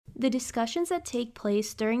The discussions that take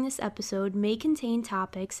place during this episode may contain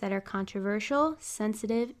topics that are controversial,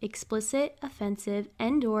 sensitive, explicit, offensive,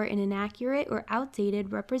 and/or an inaccurate or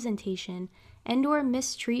outdated representation and/or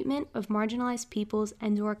mistreatment of marginalized peoples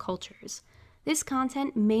and/or cultures. This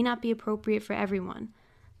content may not be appropriate for everyone.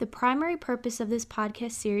 The primary purpose of this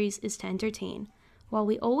podcast series is to entertain. While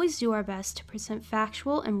we always do our best to present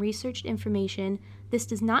factual and researched information, this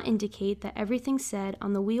does not indicate that everything said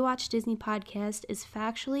on the We Watch Disney podcast is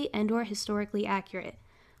factually and/or historically accurate.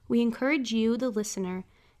 We encourage you, the listener,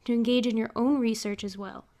 to engage in your own research as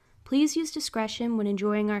well. Please use discretion when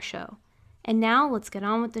enjoying our show. And now, let's get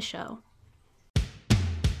on with the show.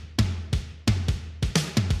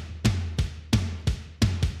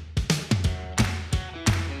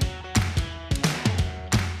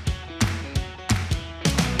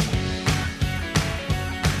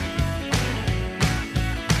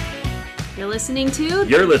 You're listening to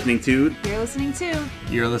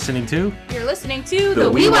the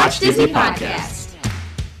We Watch Disney podcast.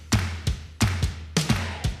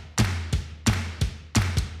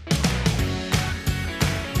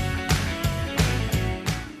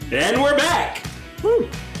 And we're back! Woo.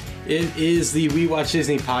 It is the We Watch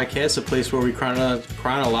Disney podcast, a place where we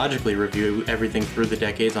chronologically review everything through the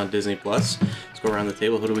decades on Disney+. Let's go around the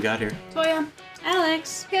table. Who do we got here? Toya,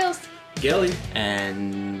 Alex, Hills, Gilly,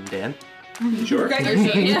 and Dan. Sure. I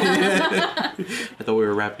thought we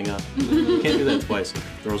were wrapping up. Can't do that twice. It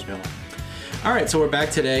throws me off. All right, so we're back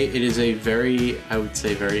today. It is a very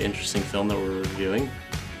interesting film that we're reviewing.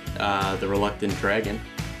 The Reluctant Dragon.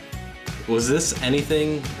 Was this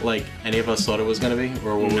anything like any of us thought it was going to be?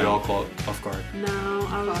 Or were we all caught off guard? No,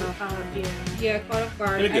 I was caught off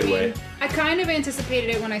guard. In a good way. I kind of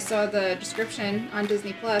anticipated it when I saw the description on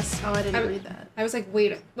Disney Plus. Oh, I didn't read that. I was like,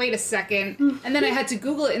 wait a second. And then I had to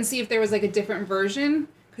Google it and see if there was like a different version.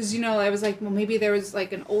 Because, I was like, well, maybe there was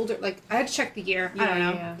like an older, I had to check the year. I don't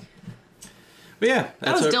know. Yeah. But yeah.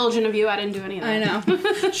 That was diligent of you. I didn't do any of that. I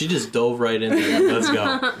know. She just dove right into it. Let's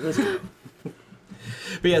go.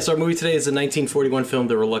 But yes, our movie today is the 1941 film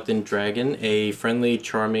The Reluctant Dragon, a friendly,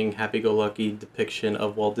 charming, happy-go-lucky depiction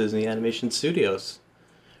of Walt Disney Animation Studios.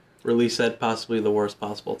 Released at possibly the worst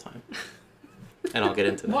possible time. And I'll get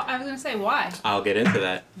into that. Well, I was going to say, why? I'll get into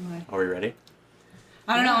that. Why? Are we ready?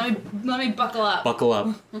 I don't know. Let me buckle up. Buckle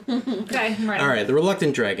up. Okay, I'm ready. All right, The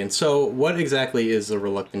Reluctant Dragon. So what exactly is The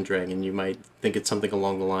Reluctant Dragon? You might think it's something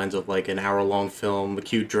along the lines of like an hour-long film, a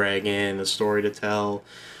cute dragon, a story to tell,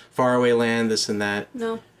 faraway land, this and that.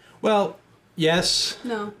 No. Well, yes.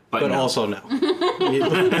 No. But no. also no.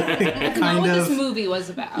 That's not what this movie was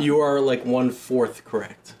about. You are like 1/4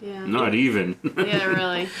 correct. Yeah. Not even. Yeah,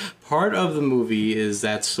 really. Part of the movie is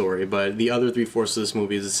that story, but the other 3/4 of this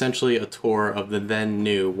movie is essentially a tour of the then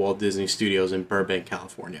new Walt Disney Studios in Burbank,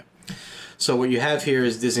 California. So what you have here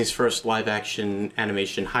is Disney's first live-action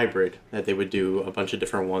animation hybrid that they would do a bunch of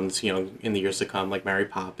different ones, in the years to come, like Mary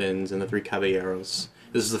Poppins and the Three Caballeros.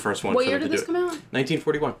 This is the first one. What year did this come out?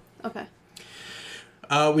 1941. Okay.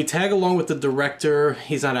 We tag along with the director.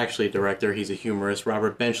 He's not actually a director. He's a humorist,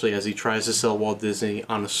 Robert Benchley, as he tries to sell Walt Disney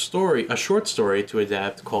on a short story to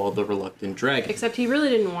adapt called The Reluctant Dragon. Except he really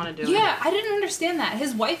didn't want to do it. Yeah, I didn't understand that.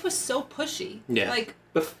 His wife was so pushy. Yeah.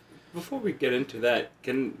 Before we get into that,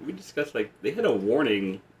 can we discuss, they had a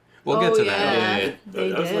warning? We'll get to yeah. that. Yeah.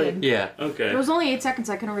 They I was did. Yeah. Okay. It was only 8 seconds.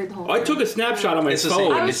 I couldn't read the whole I thing. took a snapshot on my It's the phone.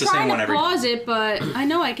 same. I It's was the same trying one to every- pause it, but I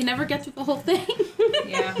know I can never get through the whole thing.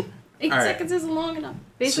 Yeah. 8 All right. seconds isn't long enough.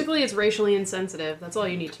 Basically, it's racially insensitive. That's all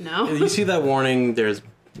you need to know. You see that warning, that's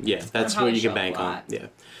what probably you show can a bank on. lot. Yeah.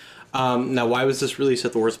 Now, why was this released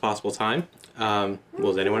at the worst possible time? Well,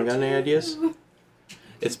 has anyone got any ideas?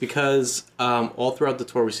 It's because all throughout the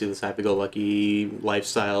tour we see this happy-go-lucky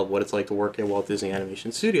lifestyle of what it's like to work at Walt Disney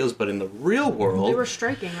Animation Studios, but in the real world... They were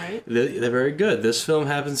striking, right? They're very good. This film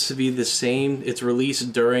happens to be the same. It's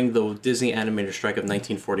released during the Disney Animator strike of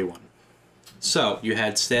 1941. So, you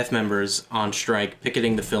had staff members on strike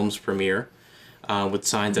picketing the film's premiere with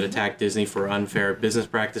signs that attacked Disney for unfair business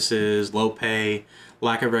practices, low pay,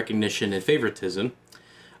 lack of recognition, and favoritism.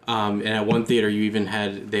 And at one theater,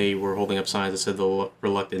 they were holding up signs that said The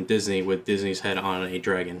Reluctant Disney with Disney's head on a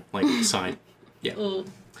dragon, like a sign. Yeah.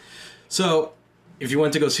 So, if you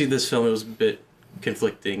went to go see this film, it was a bit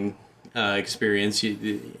conflicting experience.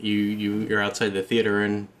 You're outside the theater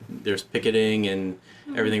and there's picketing and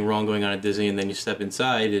everything wrong going on at Disney, and then you step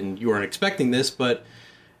inside and you weren't expecting this, but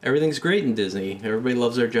everything's great in Disney. Everybody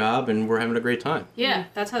loves their job and we're having a great time. Yeah,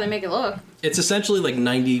 that's how they make it look. It's essentially like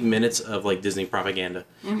 90 minutes of like Disney propaganda,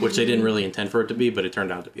 which they didn't really intend for it to be, but it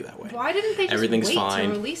turned out to be that way. Why didn't they just Everything's wait fine.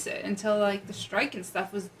 to release it until the strike and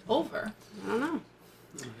stuff was over? I don't know.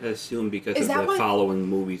 I assume because Is of that the what- following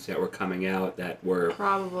movies that were coming out that were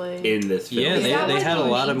Probably. in this film. Yeah, Is that they why had a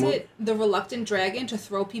lot of named it The Reluctant Dragon to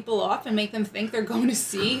throw people off and make them think they're going to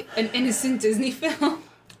see an innocent Disney film?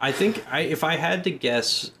 I think if I had to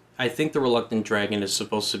guess, I think the Reluctant Dragon is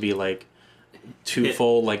supposed to be like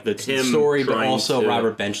twofold, like the Him story, but trying also to-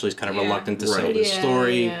 Robert Benchley's kind of Yeah. reluctant to tell Right. the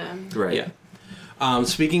story. Yeah. Right. Yeah.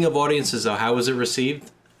 Speaking of audiences, though, how was it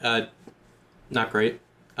received? Not great.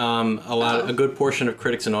 A good portion of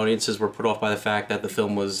critics and audiences were put off by the fact that the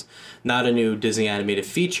film was not a new Disney animated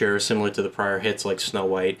feature similar to the prior hits like Snow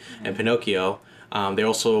White and Pinocchio. They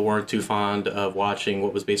also weren't too fond of watching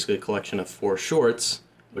what was basically a collection of 4 shorts,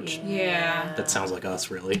 which Yeah. that sounds like us,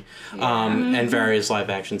 really, and various live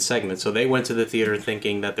action segments. So they went to the theater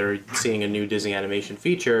thinking that they're seeing a new Disney animation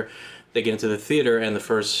feature. They get into the theater, and the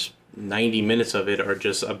first 90 minutes of it are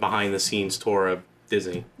just a behind the scenes tour of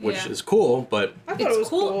Disney, which Yeah. is cool, but I thought It's it was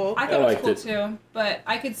cool. cool. I I thought it liked was it. cool too, but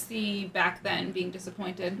I could see back then being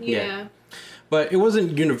disappointed. Yeah. But it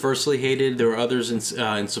wasn't universally hated. There were others in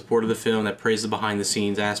support of the film that praised the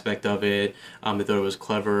behind-the-scenes aspect of it. They thought it was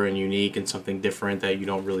clever and unique and something different that you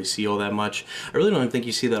don't really see all that much. I really don't think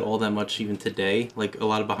you see that all that much even today. Like, a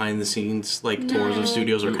lot of behind-the-scenes tours of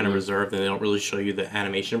studios are kind of reserved, and they don't really show you the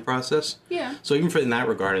animation process. Yeah. So even in that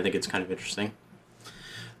regard, I think it's kind of interesting.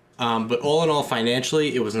 But all in all,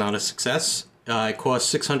 financially, it was not a success. It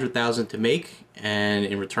cost $600,000 to make, and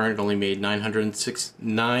in return, it only made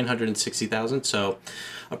 $960,000. So,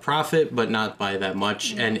 a profit, but not by that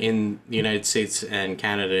much. And in the United States and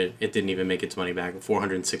Canada, it didn't even make its money back.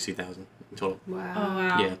 $460,000 in total. Wow. Oh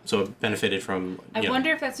wow. Yeah, so it benefited from. I you know-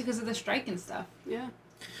 wonder if that's because of the strike and stuff. Yeah.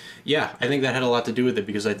 Yeah, I think that had a lot to do with it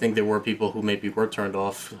because I think there were people who maybe were turned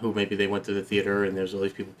off, who maybe they went to the theater and there's all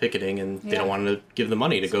these people picketing and they Yeah. don't want to give the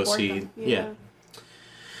money to go Support see. them. Yeah.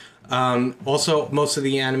 Also, most of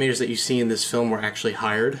the animators that you see in this film were actually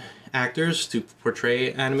hired actors to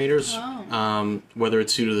portray animators. Oh. Whether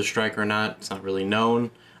it's due to the strike or not, it's not really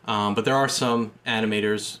known. But there are some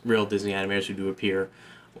animators, real Disney animators, who do appear.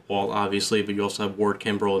 All obviously, but you also have Ward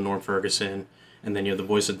Kimbrell and Norm Ferguson, and then you have the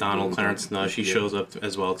voice of Donald, Clarence Nash. He shows up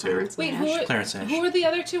as well too. Clarence Wait, Nash. Clarence Nash. who were the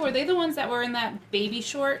other two? Were they the ones that were in that baby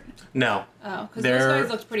short? No, Oh, because those They're- guys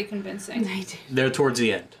looked pretty convincing. They do. they're towards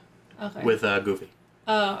the end Okay. with Goofy.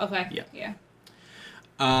 Oh, okay. Yeah. Yeah.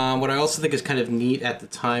 What I also think is kind of neat at the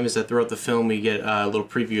time is that throughout the film we get a little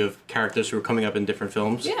preview of characters who are coming up in different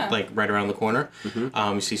films, Yeah. like right around the corner.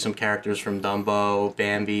 We see some characters from Dumbo,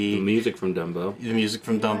 Bambi, The music from Dumbo. the music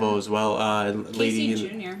from Dumbo as well. Lady Casey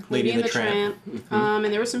and Jr. Lady and the Tramp. And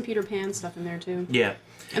there was some Peter Pan stuff in there too. Yeah,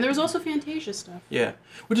 And there was also Fantasia stuff. yeah,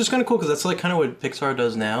 which is kind of cool because that's like kind of what Pixar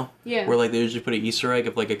does now. Yeah. Where like they usually put an Easter egg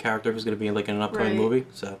of like a character who's going to be in like an upcoming Right. movie.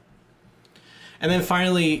 So, and then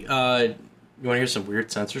finally, you want to hear some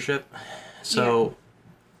weird censorship? So,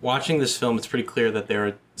 watching this film, it's pretty clear that there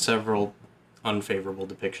are several unfavorable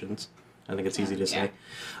depictions. I think it's easy to say.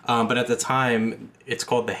 But at the time, it's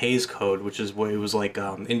called the Hays Code, which is what it was like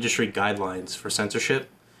industry guidelines for censorship,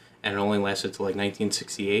 and it only lasted till like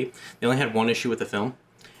 1968. They only had one issue with the film,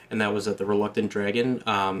 and that was that the Reluctant Dragon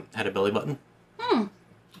had a belly button.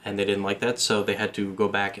 And they didn't like that, so they had to go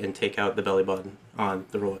back and take out the belly button on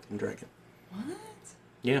the Reluctant Dragon. What?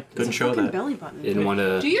 Yeah, couldn't It's a show fucking that. belly button. Didn't want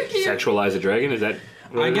to Do you hear- sexualize a dragon? Is that?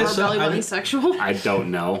 what I it guess is? so. Or belly I button mean- sexual. I don't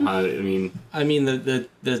know. I mean, I mean, the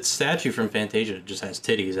statue from Fantasia just has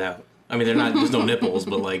titties out. I mean, they're not. There's no nipples,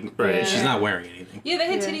 but like, Right. she's not wearing anything. Yeah, they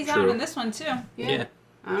had Yeah. titties True. out in this one too. Yeah.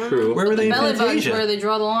 I don't know. true. Where were they in Belly button's Fantasia? where they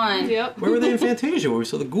draw the line. Yep. Where were they in Fantasia? Where we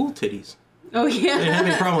saw the ghoul titties? Oh I didn't have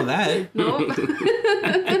yeah. any problem with that. Nope.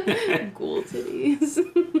 Ghoul titties.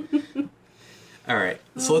 All right,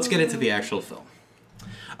 so let's get into the actual film.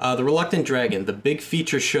 The Reluctant Dragon, the big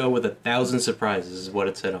feature show with 1,000 surprises, is what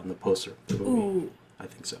it said on the poster of the movie. Ooh. I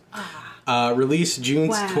think so. Released June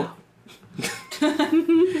Wow.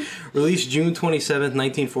 Released June 27th,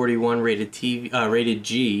 1941, rated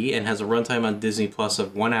G, and has a runtime on Disney Plus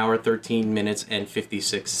of 1 hour, 13 minutes, and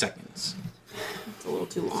 56 seconds. It's a little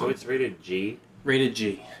too long. So it's rated G, Rated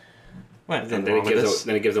G. What? and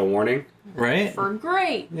then it gives a warning. Right? For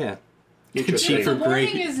great. Yeah. Interesting. G for The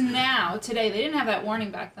warning great. is now, today. They didn't have that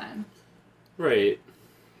warning back then. Right,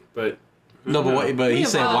 but No, but he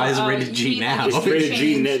said, why is it rated G now? it's rated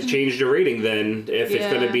G. Net changed the rating then if it's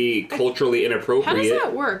going Yeah. to be culturally How does inappropriate.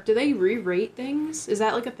 that work? Do they re-rate things? Is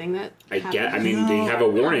that like a thing that I happens? get. I mean, they have a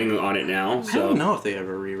warning on it now, I so don't know if they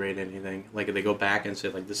ever re-rate anything. Like, if they go back and say,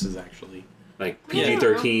 like, this is actually... like Yeah.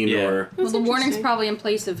 PG-13 Yeah. or Well, the warning's interesting. probably in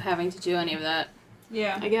place of having to do any of that.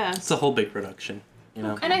 Yeah. I guess. It's a whole big production, you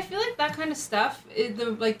know? And I feel like that kind of stuff,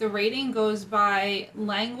 the rating goes by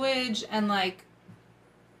language and like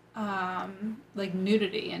like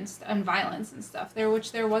nudity and violence and stuff there,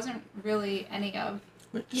 which there wasn't really any of.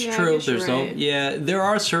 It's Yeah, I true. guess you're There's right. there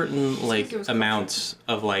are certain like it was amounts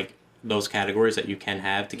of like those categories that you can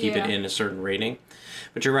have to keep it Yeah. in a certain rating.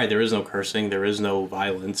 But you're right. There is no cursing. There is no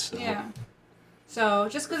violence. So. Yeah. So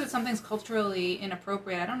just because something's culturally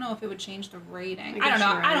inappropriate, I don't know if it would change the rating. I I don't guess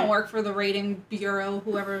know. you're I don't right. work for the rating bureau,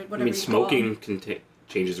 whatever. I mean, you call smoking them.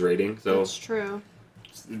 changes rating, so That's true.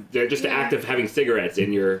 they're just the Yeah. act of having cigarettes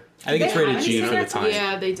in your. I think They it's have rated any G for the cigarettes? time.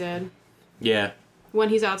 Yeah, they did. Yeah. When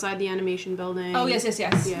he's outside the animation building. Oh yes.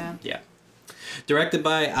 Yeah. Yeah. Directed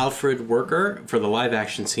by Alfred Worker for the live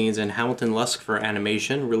action scenes and Hamilton Lusk for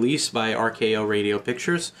animation, released by RKO Radio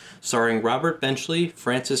Pictures, starring Robert Benchley,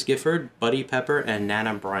 Francis Gifford, Buddy Pepper, and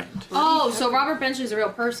Nana Bryant. Oh, so Robert Benchley's a real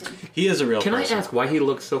person. He is a real Can person. I ask why he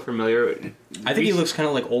looks so familiar? I think he looks kind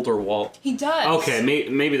of like older Walt. He does. Okay,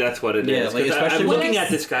 maybe that's what it is. Yeah, like, 'Cause especially I'm when looking it's-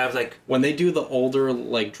 at this guy. I was like, When they do the older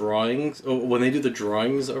like drawings, when they do the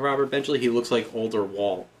drawings of Robert Benchley, he looks like older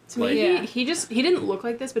Walt. To me, Like, Yeah. he didn't look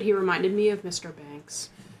like this, but he reminded me of Mr. Banks.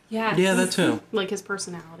 Yes. yeah, that too. Like his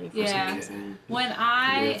personality for Yeah. some reason. When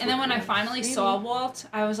I finally saw Walt,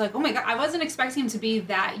 I was like, oh my god, I wasn't expecting him to be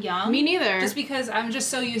that young. Me neither. Just because I'm just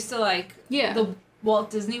so used to like Yeah. the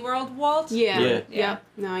Walt Disney World Walt. Yeah. Yeah. Yeah. Yeah.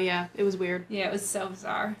 No, yeah. It was weird. Yeah, it was so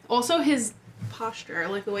bizarre. Also, his posture,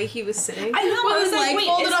 like the way he was sitting. I know. I with was his like, leg wait,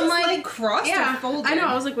 folded. is I'm his like, leg crossed yeah. or folded? I know.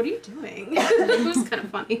 I was like, what are you doing? It was kind of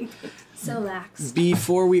funny. So lax.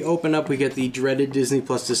 Before we open up, we get the dreaded Disney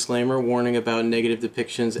Plus disclaimer warning about negative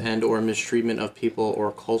depictions and or mistreatment of people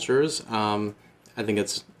or cultures. I think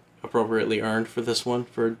it's appropriately earned for this one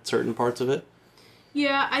for certain parts of it.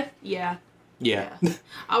 Yeah. Yeah.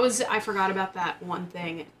 I forgot about that one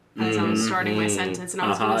thing as I was starting my sentence, and I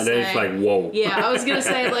was gonna and say. then it's like, whoa. Yeah, I was gonna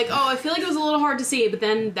say like, oh, I feel like it was a little hard to see, but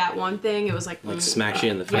then that one thing, it was like, Like smacks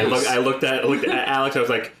you in the I face. looked at Alex. I was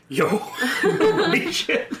like, yo, holy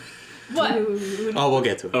shit. What? Oh, we'll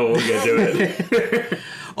get to it. Oh, we'll get to it.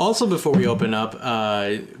 Also, before we open up,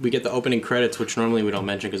 we get the opening credits, which normally we don't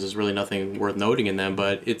mention because there's really nothing worth noting in them.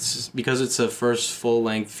 But it's because it's a first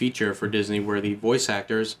full-length feature for Disney where the voice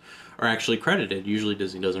actors are actually credited. Usually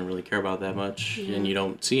Disney doesn't really care about that much, and you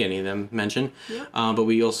don't see any of them mentioned. Yep. But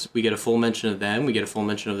we get a full mention of them. We get a full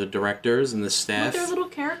mention of the directors and the with staff. their little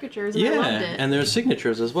caricatures, and I loved Yeah, it. and their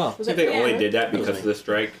signatures as well. I think they only did that because of the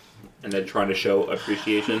strike, and then trying to show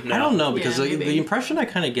appreciation. I don't know because Yeah, like, maybe. the impression I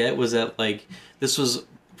kind of get was that like this was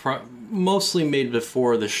mostly made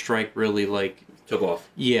before the strike really like Took off.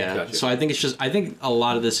 yeah. Gotcha. So I think a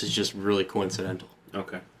lot of this is just really coincidental.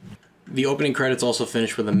 Okay. The opening credits also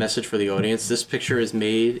finish with a message for the audience. This picture is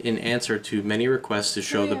made in answer to many requests to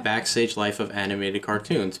show the backstage life of animated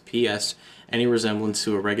cartoons. P.S. Any resemblance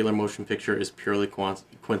to a regular motion picture is purely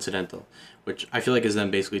coincidental. Which I feel like is them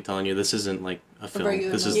basically telling you this isn't like a film.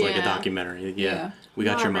 regular This is movie. like a Yeah. documentary. Yeah. Yeah. We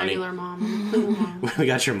got Not your a money. regular mom, I'm a cool mom. We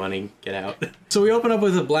got your money. Get out. So we open up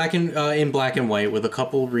with a in black and white with a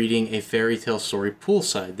couple reading a fairy tale story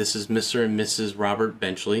poolside. This is Mr. and Mrs. Robert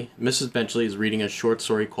Benchley. Mrs. Benchley is reading a short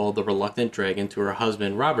story called The Reluctant Dragon to her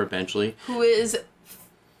husband, Robert Benchley. Who is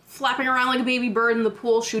flapping around like a baby bird in the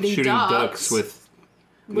pool shooting Ducks with.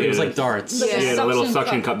 It was like darts. Yeah. Yeah, the little Suction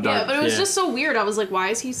suction cup. cup Yeah, dart. but it was Yeah. just so weird. I was like, why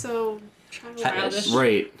is he so Childish.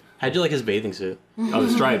 Right. How'd you like his bathing suit? Oh, the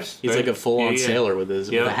stripes. He's right? like a full-on Yeah, yeah. sailor with his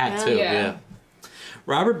with Yeah. a hat too. Yeah. Yeah.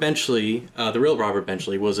 Robert Benchley, the real Robert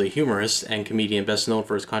Benchley, was a humorist and comedian best known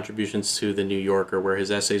for his contributions to The New Yorker, where his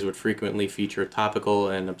essays would frequently feature topical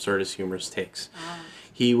and absurdist humorous takes.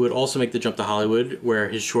 He would also make the jump to Hollywood, where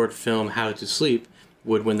his short film How to Sleep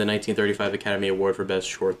would win the 1935 Academy Award for Best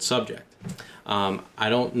Short Subject. I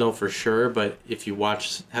don't know for sure, but if you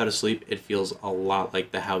watch How to Sleep, it feels a lot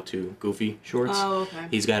like the How to Goofy shorts. Oh, okay.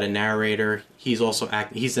 He's got a narrator. He's also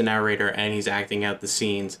he's the narrator, and he's acting out the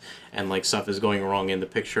scenes, and like stuff is going wrong in the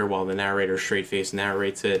picture while the narrator straight face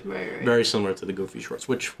narrates it. Right. Very similar to the Goofy shorts,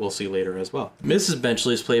 which we'll see later as well. Mrs.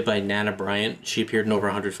 Benchley is played by Nana Bryant. She appeared in over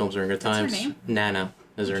 100 films during her What's her times. name? Nana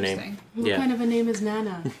is her name. Interesting. What Yeah. kind of a name is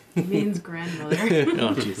Nana? It means grandmother.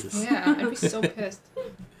 Oh Jesus. Yeah, I'd be so pissed.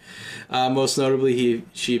 Most notably,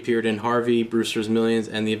 she appeared in Harvey, Brewster's Millions,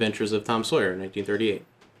 and The Adventures of Tom Sawyer in 1938.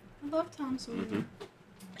 I love Tom Sawyer.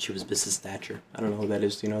 She was Mrs. Thatcher. I don't know who that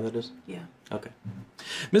is. Do you know who that is? Yeah. Okay.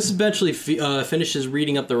 Mrs. Benchley finishes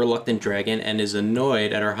reading up The Reluctant Dragon and is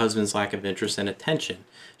annoyed at her husband's lack of interest and attention.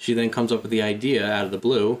 She then comes up with the idea, out of the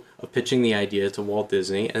blue, of pitching the idea to Walt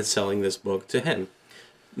Disney and selling this book to him.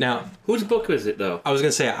 Now, Whose book is it, though? I was going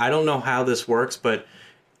to say, I don't know how this works, but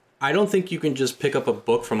I don't think you can just pick up a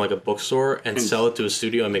book from like a bookstore and sell it to a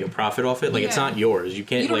studio and make a profit off it. Like it's not yours. You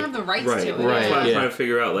can't. You don't like have the rights Right. to it. Right. That's why I'm yeah. trying to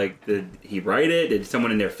figure out, like, did he write it? Did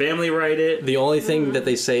someone in their family write it? The only thing that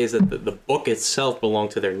they say is that the book itself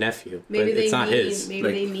belonged to their nephew, Maybe but they it's not mean, his. Maybe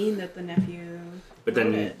Like- they mean that the nephew. But wrote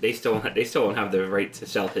then it. they still don't have the right to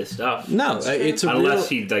sell his stuff. No, it's a real. Unless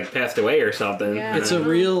he like passed away or something. Yeah. It's a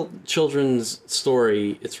real children's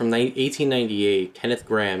story. It's from 1898. Kenneth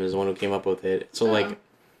Graham is the one who came up with it. So like,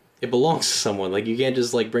 it belongs to someone. Like you can't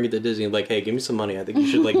just like bring it to Disney and like, hey, give me some money. I think you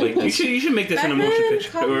should like make You this. should make this Back in a motion then, picture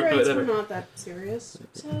or copyrights were whatever. not that serious.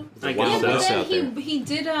 So I Wow, guess But that's so. out then there. he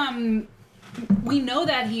did we know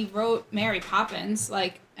that he wrote Mary Poppins,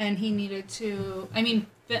 like, and he needed to. I mean,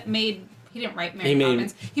 he didn't write Mary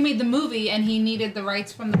Poppins. He made the movie, and he needed the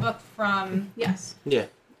rights from the book from. yes. Yeah.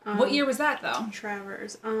 What year was that though?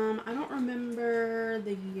 Travers. I don't remember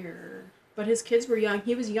the year, but his kids were young.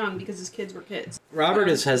 He was young because his kids were kids. Robert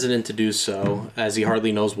is hesitant to do so, as he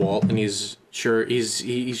hardly knows Walt, and he's sure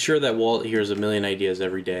that Walt hears a million ideas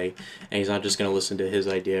every day, and he's not just going to listen to his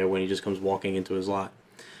idea when he just comes walking into his lot.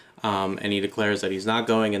 And he declares that he's not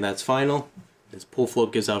going, and that's final. His pool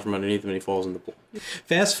float gives out from underneath him, and he falls in the pool.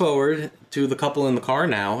 Fast forward to the couple in the car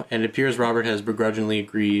now, and it appears Robert has begrudgingly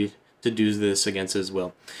agreed to do this against his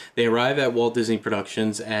will. They arrive at Walt Disney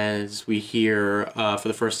Productions as we hear, for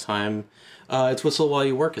the first time, It's Whistle While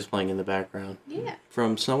You Work is playing in the background. Yeah,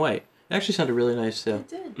 From Snow White. It actually sounded really nice too. it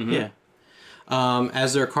did. Mm-hmm. Yeah.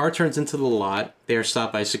 As their car turns into the lot, they are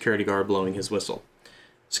stopped by a security guard blowing his whistle.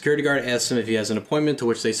 Security guard asks him if he has an appointment, to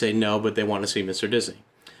which they say no, but they want to see Mr. Disney.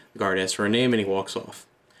 The guard asks for a name and he walks off.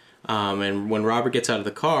 And when Robert gets out of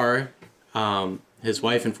the car, his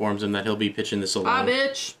wife informs him that he'll be pitching this alone. Ah,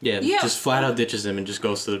 bitch. Yeah, Yeah. just flat out ditches him and just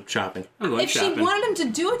goes to shopping. I'm going If shopping. she wanted him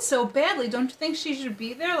to do it so badly, don't you think she should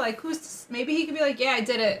be there? Like, maybe he could be like, yeah, I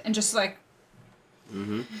did it, and just like,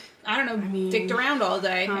 I don't know, dicked around all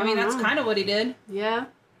day. I mean, that's kind of what he did. Yeah.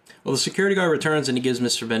 Well, the security guard returns and he gives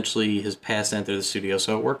Mr. Benchley his pass to enter the studio,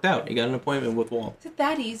 so it worked out. He got an appointment with Walt. Is it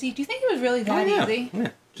that easy? Do you think it was really that yeah. easy? Yeah,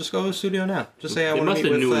 just go to the studio now. Just say I They want to must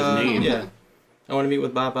meet have with. knew his name. Yeah, I want to meet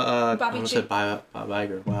with Bob. I Bobby almost Ch- said Bob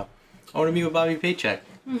Iger. Wow. I want to meet with Bobby Paycheck.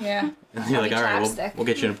 Yeah. And you're like, all right, Chapstick. we'll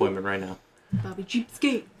get you an appointment right now. Bobby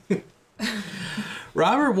Cheapskate.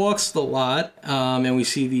 Robert walks the lot, and we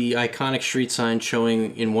see the iconic street sign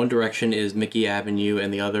showing in one direction is Mickey Avenue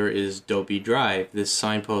and the other is Dopey Drive. This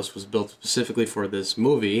signpost was built specifically for this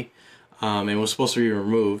movie, and was supposed to be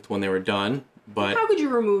removed when they were done, but How could you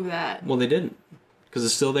remove that? well, they didn't, because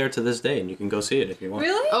it's still there to this day, and you can go see it if you want.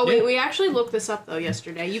 Really? Oh Yeah. wait, we actually looked this up though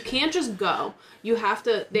yesterday. You can't just go. You have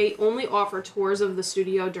to. They only offer tours of the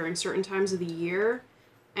studio during certain times of the year,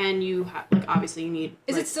 and you have like obviously you need.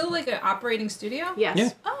 Is like, it still like an operating studio? Yes. Yeah.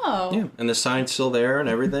 Oh. Yeah, and the sign's still there and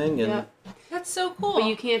everything, and Yeah. That's so cool. But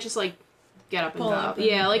you can't just like get up and Pull go. up and-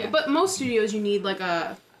 Yeah, like yeah. but most studios you need like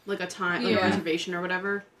a time like Yeah. a reservation or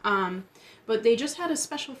whatever. But they just had a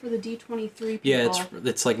special for the D23 people. yeah,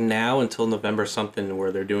 it's like now until November something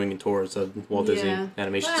where they're doing tours of Walt Disney Yeah.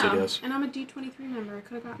 Animation Wow. Studios. And I'm a D23 member. I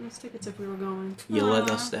could have gotten us tickets if we were going. You let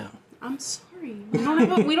us down. I'm sorry. We don't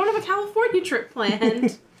have a California trip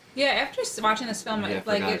planned. Yeah, after watching this film, Yeah, I like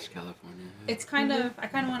forgot it's California. it's kind of I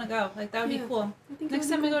kind of want to go. Like that would Yeah. be cool. I think Next it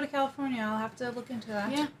would time be we go to California, I'll have to look into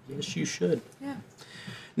that. Yeah. Yes, you should. Yeah.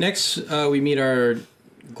 Next, we meet our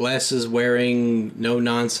glasses-wearing,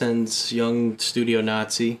 no-nonsense young studio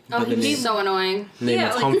Nazi by the name, He's so annoying. name Yeah,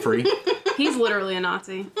 of like- Humphrey. He's literally a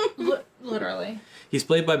Nazi. Literally. He's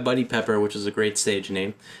played by Buddy Pepper, which is a great stage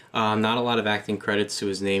name. Not a lot of acting credits to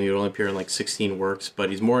his name. He would only appear in like 16 works, but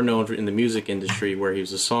he's more known in the music industry where he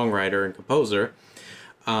was a songwriter and composer.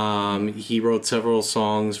 He wrote several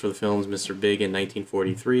songs for the films Mr. Big in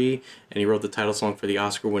 1943, and he wrote the title song for the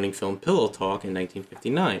Oscar-winning film Pillow Talk in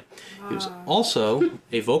 1959. He was also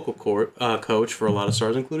a vocal coach for a lot of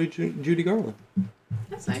stars, including Judy Garland.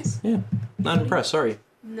 That's nice. Yeah, not impressed. Sorry.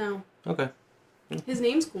 No. Okay. His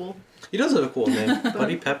name's cool. He does have a cool name,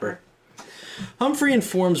 Buddy Pepper. Humphrey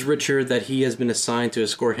informs Richard that he has been assigned to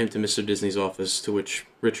escort him to Mr. Disney's office, to which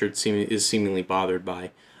Richard is seemingly bothered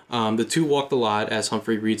by. The two walk the lot as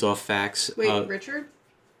Humphrey reads off facts. Wait, Richard?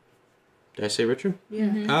 Did I say Richard?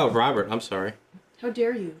 Yeah. Oh, Robert. I'm sorry. How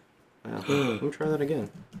dare you? Wow. Let me try that again.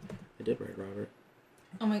 I did write Robert.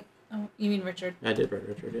 Oh, you mean Richard? I did write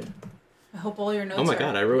Richard, yeah. I hope all your notes Oh my are...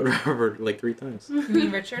 god, I wrote Robert like 3 times. You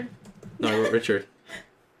mean Richard? No, I wrote Richard.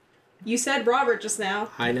 You said Robert just now.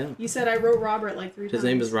 I know. You said I wrote Robert like 3 times. His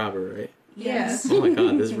name is Robert, right? Yes. Oh my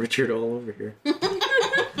god, there's Richard all over here.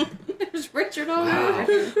 There's Richard over Wow.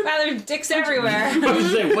 there. Wow, there's dicks everywhere. I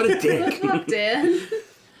was saying, what a dick. Look up, Dad.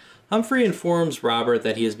 Humphrey informs Robert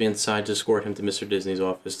that he has been assigned to escort him to Mr. Disney's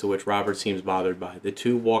office, to which Robert seems bothered by. The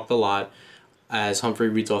two walk the lot as Humphrey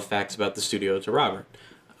reads off facts about the studio to Robert.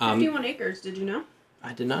 51 acres, did you know?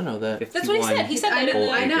 I did not know that. That's what he said. He said that in the...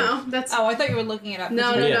 I know. That's... Oh, I thought you were looking it up.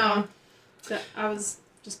 No. Yeah. I was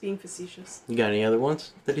just being facetious. You got any other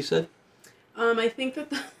ones that he said? I think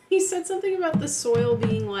that he said something about the soil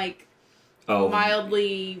being, like,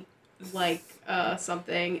 mildly, like,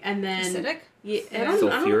 something, and then... Acidic? Yeah,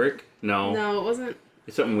 Sulfuric? No. No, it wasn't...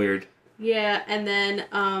 It's something weird. Yeah, and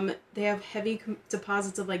then they have heavy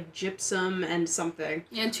deposits of, like, gypsum and something.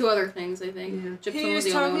 Yeah, and 2 other things, I think. Yeah. Gypsum He was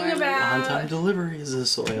was the only one I talking remember. about- On-time delivery is the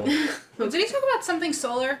soil. Did he talk about something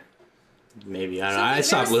solar? Maybe. I don't know. I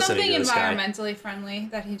stopped listening to this guy. Something environmentally friendly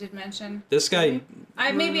that he did mention. This guy...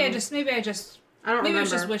 Maybe I just... I don't Maybe remember. it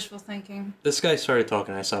was just wishful thinking. This guy started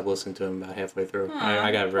talking. I stopped listening to him about halfway through.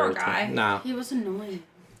 I got very... poor guy. No. He was annoying.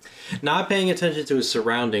 Not paying attention to his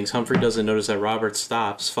surroundings, Humphrey doesn't notice that Robert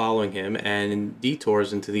stops following him and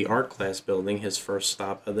detours into the art class building, his first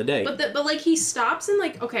stop of the day. But like, he stops and,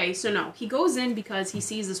 like, okay, so no. He goes in because he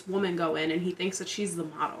sees this woman go in and he thinks that she's the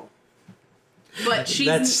model. But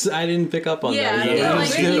she's... I didn't pick up on Yeah, that. yeah, like,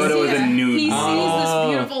 I thought it was a nude. He sees Oh.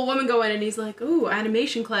 this beautiful woman go in and he's like, ooh,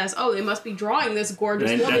 animation class. Oh, they must be drawing this gorgeous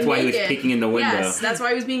And woman that's why he was naked. peeking in the window. Yes, that's why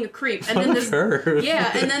he was being a creep. And then this... Perv.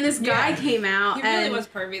 Yeah, and then this guy came out He really and... was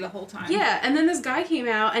pervy the whole time. Yeah, and then this guy came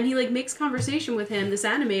out and he, like, makes conversation with him, this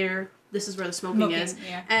animator. This is where the smoking is.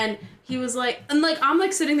 Yeah. And he was like... And, like, I'm,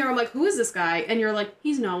 like, sitting there, I'm like, who is this guy? And you're like,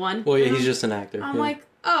 he's no one. Well, yeah, And he's just an actor. I'm yeah. like,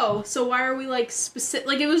 oh, so why are we, like, specific...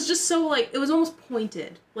 Like, it was just so, like... It was almost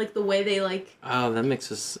pointed. Like, the way they, like... Oh, that makes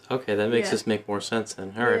this... Okay, that makes Yeah. this make more sense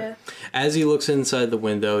then. Alright. Yeah. As he looks inside the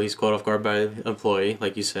window, he's caught off guard by an employee,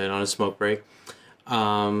 like you said, on a smoke break.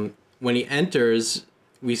 When he enters,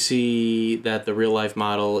 we see that the real-life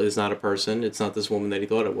model is not a person. It's not this woman that he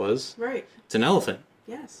thought it was. Right. It's an elephant.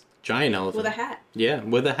 Yes. Giant elephant. With a hat. Yeah,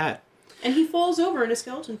 with a hat. And he falls over and a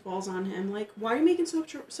skeleton falls on him. Like, why are you making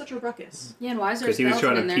such a ruckus? Yeah, and why is there a Because he was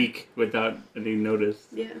skeleton trying in to there? peek without any notice.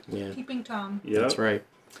 Yeah. Yeah, Peeping Tom. Yep. that's right.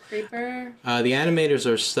 Creeper. The animators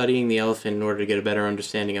are studying the elephant in order to get a better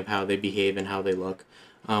understanding of how they behave and how they look.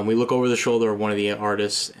 We look over the shoulder of one of the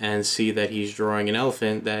artists and see that he's drawing an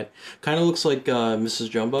elephant that kind of looks like Mrs.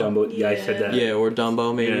 Jumbo. Dumbo. Yeah, I said that. Yeah, or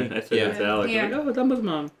Dumbo maybe. Yeah, I said that to Alex. Yeah. Like, oh, Dumbo's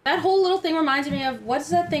mom. That whole little thing reminds me of... What's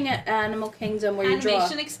that thing at Animal Kingdom where you draw?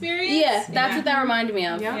 Animation experience? Yeah, that's what that reminded me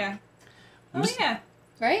of. Yeah. Yeah. Oh, yeah.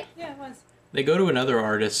 Right? Yeah, it was. They go to another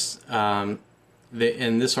artist, and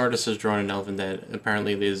this artist has drawn an elephant that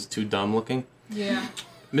apparently is too dumb looking. Yeah.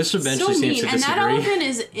 Mr. Benchley So seems mean. to And disagree.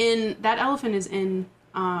 that elephant is in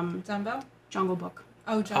Dumbo? Jungle Book.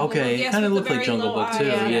 Oh, Jungle Book. Okay, Yes, it kind of with looked the like very Jungle low Book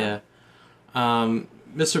too. eyes. Yeah.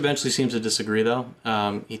 Mr. Benchley seems to disagree though.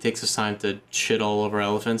 He takes his time to shit all over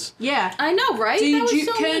elephants. Yeah. I know, right? That was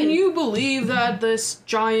so Can mean. you believe that this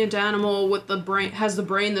giant animal with the brain has the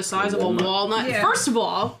brain the size of a walnut? Yeah. First of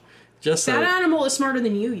all, Just that a animal is smarter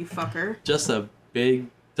than you fucker. just a big,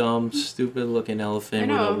 dumb, stupid looking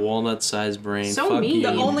elephant I with a know. walnut sized brain. So Fuck mean. you,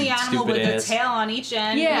 The only animal stupid with ass. a tail on each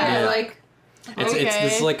end. Yeah. Yeah. Like,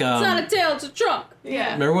 It's like it's not a tail, it's a trunk.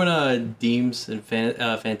 Yeah. Remember when Deems and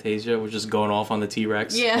Fantasia was just going off on the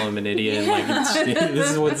T-Rex, Yeah. calling him an idiot, and like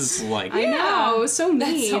this is what this is like. I know. It was so mean.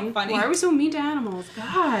 That's so funny. Why are we so mean to animals?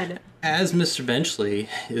 God. As Mr. Benchley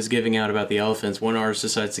is giving out about the elephants, one artist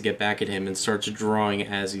decides to get back at him and starts drawing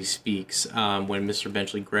as he speaks. When Mr.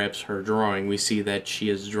 Benchley grabs her drawing, we see that she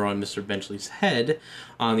has drawn Mr. Benchley's head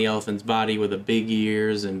on the elephant's body with a big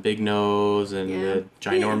ears and big nose and a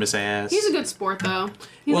ginormous ass. He's a good sport though.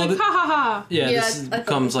 He's Well, like, ha ha ha. Yeah, Yeah, this I thought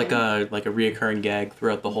becomes the like same. a reoccurring gag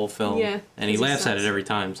throughout the whole film. Yeah, and he 'cause he laughs at sucks. it every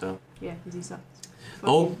time. So Yeah, because he sucks. the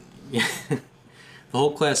whole the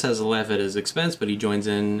whole class has a laugh at his expense, but he joins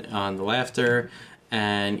in on the laughter,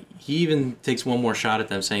 and he even takes one more shot at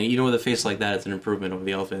them, saying, "Even with a face like that, it's an improvement over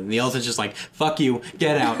the elephant." And the elephant's just like, "Fuck you,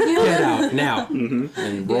 get out now,"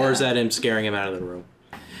 and roars at him, scaring him out of the room.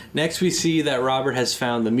 Next, we see that Robert has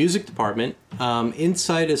found the music department.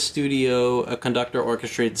 Inside a studio, a conductor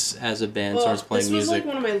orchestrates as a band starts playing this was music.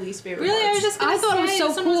 like one of my least favorite Really? I parts. was just gonna I thought it was say, so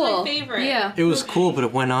this one cool. was my favorite. Yeah. It was cool, but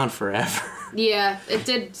it went on forever. Yeah, it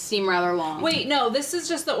did seem rather long. Wait, no, this is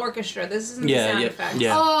just the orchestra. This isn't Yeah, the sound yeah, effects.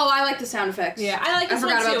 yeah. Oh, I like the sound effects. Yeah, I like this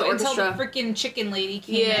forgot one about too the until the orchestra. freaking chicken lady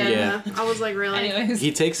came Yeah. in. Yeah. I was like, really? Anyways.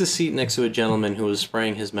 He takes a seat next to a gentleman who is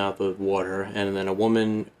spraying his mouth with water, and then a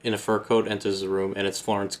woman in a fur coat enters the room, and it's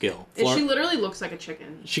Florence Gill. She literally looks like a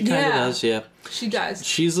chicken. She kind of Yeah. does, yeah. She does.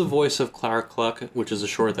 She's the voice of Clara Cluck, which is a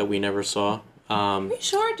short that we never saw. Are you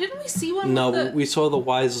sure? Didn't we see one No, with the... we saw the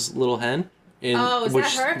wise little hen. Oh, is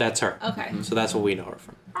that her? That's her. Okay. So that's what we know her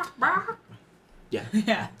from. Yeah.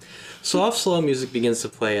 Yeah. Soft, slow music begins to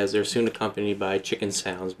play as they're soon accompanied by chicken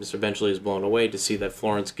sounds. Mr. Benchley is blown away to see that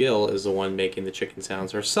Florence Gill is the one making the chicken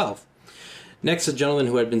sounds herself. Next, a gentleman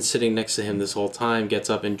who had been sitting next to him this whole time gets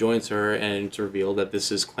up and joins her, and it's revealed that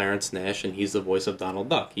this is Clarence Nash, and he's the voice of Donald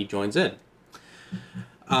Duck. He joins in.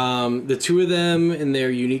 The two of them, in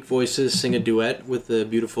their unique voices, sing a duet with the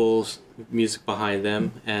beautiful music behind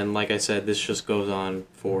them, and like I said, this just goes on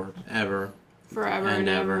forever. Forever and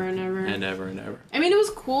ever and ever. And ever and ever. I mean, it was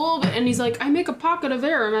cool, and he's like, I make a pocket of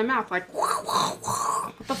air in my mouth, like,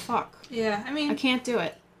 what the fuck? Yeah, I mean... I can't do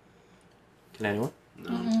it. Can anyone?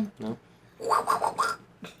 No?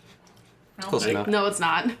 Close Like- enough. No, it's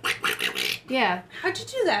not. Yeah. How'd you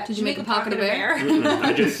do that? Did you make a pocket of air?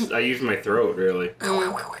 I use my throat, really.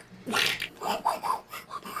 Oh,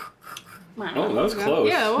 that was close.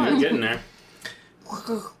 Yeah, it was. You're getting there.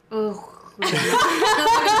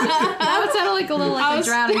 That would sound like a little like a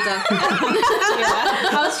drowning duck.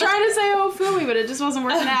 I was trying to say oh Philly, but it just wasn't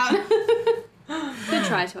working out. Good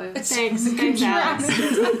try, Toyo. Thanks, Alex.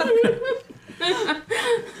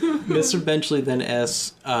 Mr. Benchley then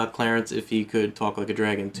asks Clarence if he could talk like a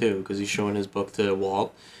dragon too, because he's showing his book to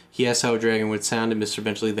Walt. He asks how a dragon would sound, and Mr.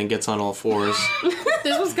 Benchley then gets on all fours.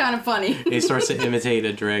 This was kind of funny. He starts to imitate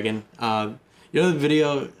a dragon. You know the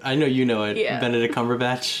video? I know you know it. Yeah. Benedict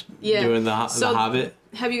Cumberbatch Yeah. doing the So- Hobbit.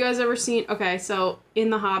 Have you guys ever seen? Okay, so in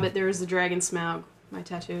The Hobbit, there is the dragon Smaug, my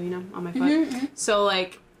tattoo, you know, on my foot. So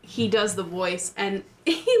like he does the voice, and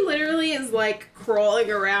he literally is like crawling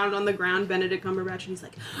around on the ground, Benedict Cumberbatch, and he's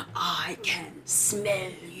like, I can smell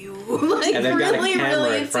you, like And they've really, got a camera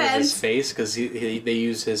really in front of his intense. face because they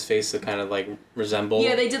use his face to kind of like resemble.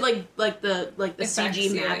 Yeah, they did like the Effects,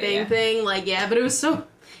 CG yeah, mapping yeah. thing, like yeah, but it was so.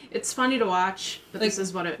 It's funny to watch, but this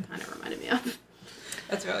is what it kind of reminded me of.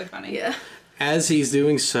 That's really funny. Yeah. As he's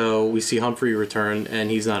doing so, we see Humphrey return,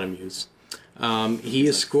 and he's not amused. He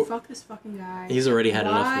is Fuck this fucking guy. He's already had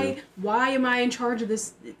enough food. Why am I in charge of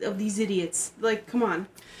these idiots? Like, come on.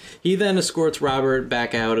 He then escorts Robert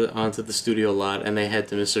back out onto the studio lot, and they head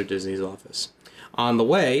to Mr. Disney's office. On the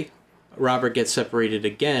way, Robert gets separated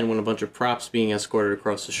again when a bunch of props being escorted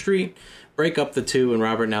across the street break up the two, and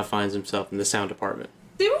Robert now finds himself in the sound department.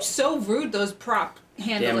 They were so rude, those prop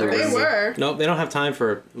handlers. They were. No, they don't have time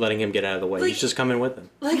for letting him get out of the way. Like- He's just coming with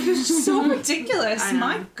them. Like, it was just so ridiculous. I know.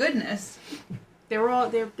 My goodness.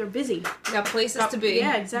 They're busy. They got places to be.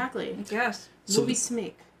 Yeah, exactly. I guess. So- Movie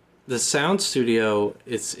Smake. The sound studio,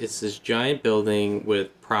 it's this giant building with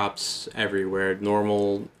props everywhere,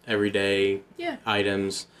 normal, everyday Yeah.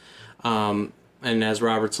 items. And as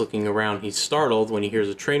Robert's looking around, he's startled when he hears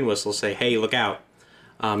a train whistle say, "Hey, look out."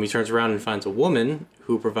 He turns around and finds a woman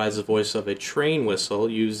who provides the voice of a train whistle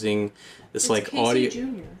using this It's audio. Casey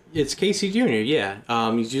Jr. It's Casey Jr. Yeah.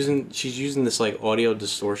 She's using this like audio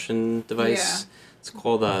distortion device. Yeah. It's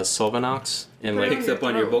called Sylvanox, and Right. like Picks up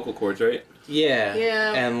on your vocal cords, right? yeah,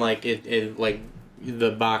 Yeah. and like it like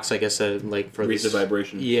the box, I guess, like for Reads this the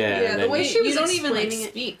vibration. Yeah, Yeah, and the then- way she You was don't even, like, explaining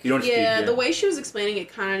it. speak. You don't speak. Yeah, the way she was explaining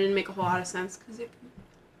it kind of didn't make a whole lot of sense because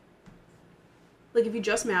like if you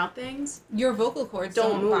just mouth things, Your vocal cords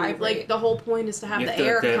don't don't move. vibrate. Like the whole point is to have You the have to,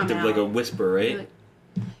 air they have come to, out. like a whisper, right? Like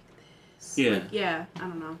this. Yeah. Like, yeah. I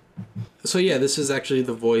don't know. So yeah, this is actually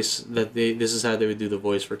the voice that this is how they would do the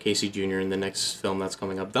voice for Casey Jr. in the next film that's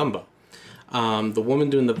coming up, Dumbo. The woman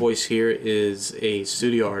doing the voice here is a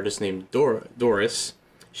studio artist named Doris.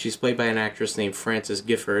 She's played by an actress named Frances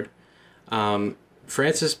Gifford.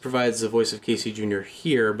 Frances provides the voice of Casey Jr.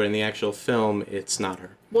 here, but in the actual film, it's not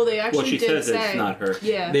her. Well, they actually Well, she did says say it's not her.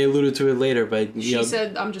 Yeah. They alluded to it later, but you She know,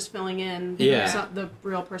 said, "I'm just filling in." Yeah. So the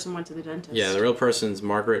real person went to the dentist. yeah, the real person's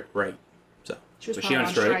Margaret Wright. So She was Was she on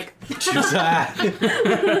probably strike?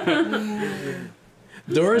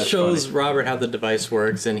 Doris That's shows funny. Robert how the device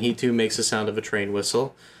works, and he too makes the sound of a train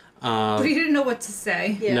whistle. But he didn't know what to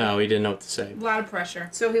say. Yeah. No, he didn't know what to say. A lot of pressure.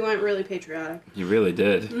 So he went really patriotic. You really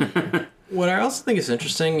did. What I also think is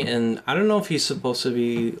interesting, and I don't know if he's supposed to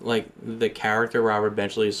be like the character Robert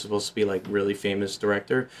Benchley is supposed to be like really famous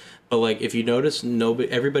director, but like if you notice,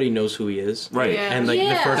 everybody knows who he is. Right. Yeah. And like the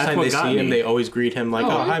Yeah. first That's time what they got see him, me. they always greet him like, Oh.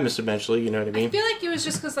 "Oh, hi, Mr. Benchley." You know what I I mean? feel like it was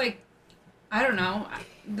just because, like, I don't know,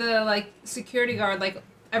 the, like, security guard, like,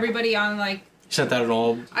 everybody on, like, He sent out an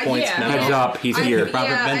all points yeah. memo. Heads up, he's I- here. Robert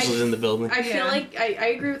Yeah, Benchley's in the building. I feel Yeah. like I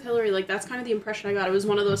agree with Hillary. Like that's kind of the impression I got. It was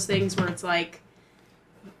one of those things where it's like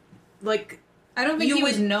I don't think You he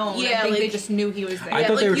was would- known. yeah, I think they like- just knew he was there. I Yeah,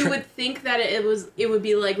 thought they like were you try- would think that it would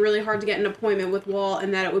be like really hard to get an appointment with Walt,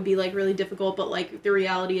 and that it would be like really difficult. But like the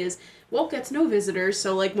reality is, Walt gets no visitors.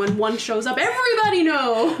 So like when one shows up, everybody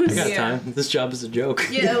knows. I got Yeah. time. This job is a joke.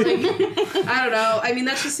 Yeah, like I don't know. I mean,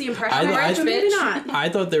 that's just the impression. I But maybe not. I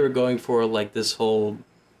thought they were going for like this whole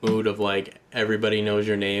mood of like everybody knows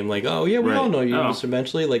your name, like oh yeah, we all Right. know you, Oh. Mr.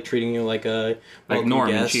 Benchley, like treating you like a welcome Norm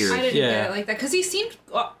in guest. Cheers. I didn't Yeah. get it like that because he seemed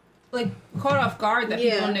like caught off guard that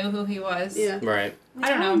Yeah. people knew who he was. Yeah. Right. I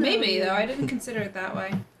don't know. Maybe though. I didn't consider it that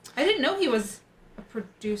way. I didn't know he was a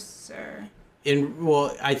producer.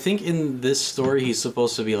 I think in this story he's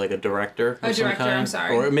supposed to be like a director. A of some director, kind, I'm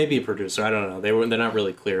sorry. or maybe a producer. I don't know. They're not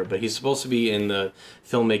really clear, but he's supposed to be in the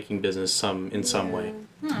filmmaking business in some way.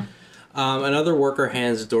 Another worker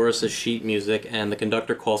hands Doris a sheet music, and the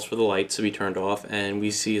conductor calls for the lights to be turned off, and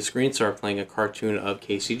we see a screen star playing a cartoon of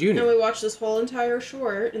Casey Jr. And we watched this whole entire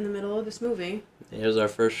short in the middle of this movie. There's our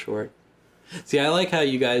first short. See, I like how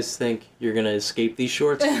you guys think you're gonna escape these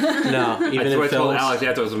shorts. No, even That's in what I told films, Alex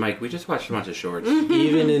afterwards. I'm like, we just watched a bunch of shorts.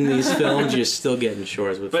 even in these films, you're still getting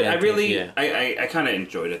shorts with. But I fan really, yeah. I kind of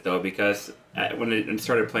enjoyed it though because when it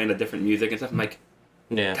started playing the different music and stuff, I'm like,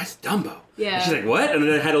 Yeah. that's Dumbo. Yeah. And she's like, what? And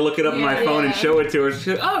then I had to look it up on my Yeah. phone and show it to her. She's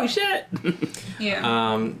like, oh shit.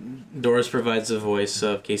 Yeah. Doris provides the voice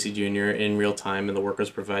of Casey Jr. in real time, and the workers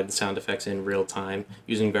provide the sound effects in real time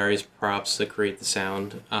using various props to create the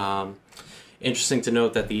sound. Interesting to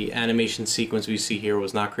note that the animation sequence we see here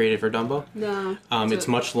was not created for Dumbo. No. It's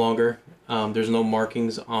much longer. There's no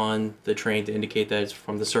markings on the train to indicate that it's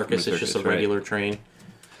from the circus. From the It's just a circus, right. regular train.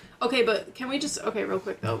 Okay, but can we just real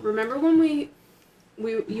quick though? Remember when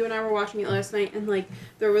you and I were watching it last night, and like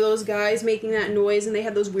there were those guys making that noise, and they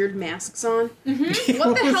had those weird masks on.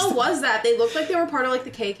 What the hell was that? They looked like they were part of like the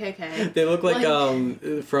KKK. They look like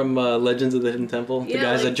Like- from Legends of the Hidden Temple. The Yeah,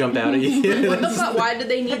 guys like- that jump out at you. What the fuck? Why did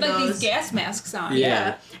they need Had like those? these gas masks on.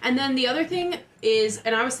 Yeah. And then the other thing is,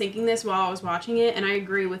 and I was thinking this while I was watching it, and I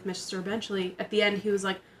agree with Mr. Benchley. At the end, he was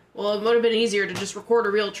like, well, it would have been easier to just record a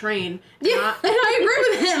real train. Yeah. And I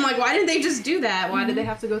agree with him. Like, why didn't they just do that? Why did they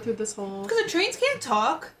have to go through this whole... Because the trains can't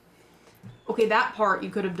talk. Okay, that part you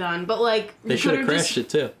could have done, but like... They should have crashed it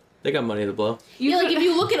too. They got money to blow. Yeah, like if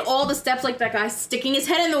you look at all the steps, like that guy sticking his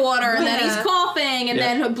head in the water, and then he's Yeah. coughing, and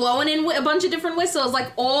Yeah. then blowing in a bunch of different whistles,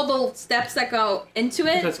 like all the steps that go into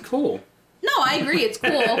it. That's cool. No, I agree, it's cool,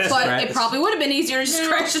 but it probably would have been easier to just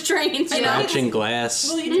crash the trains, you know? Scratching glass.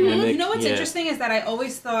 Well, you know what's interesting is that I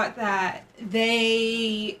always thought that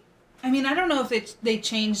they... I mean, I don't know if they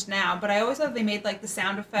changed now, but I always thought they made like the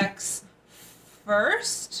sound effects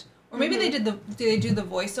first. Or maybe do they do the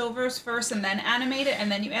voiceovers first and then animate it and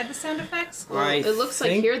then you add the sound effects? Well, it looks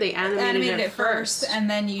like here they animated it first. and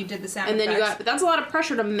then you did the sound And then effects. you got... But that's a lot of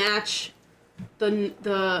pressure to match the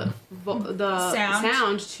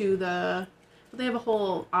sound to the... They have a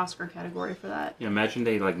whole Oscar category for that. Yeah, imagine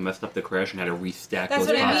they like messed up the crash and had to restack That's those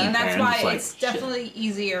what I pots mean. and That's pans, why like, it's definitely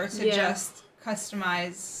easier to Yeah. just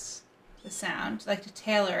customize the sound, like to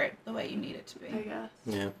tailor it the way you need it to I be. guess.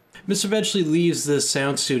 Yeah. Mr. Benchley leaves the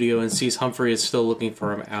sound studio and sees Humphrey is still looking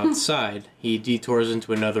for him outside. He detours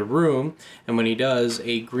into another room, and when he does,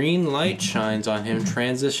 a green light shines on him,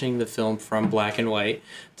 transitioning the film from black and white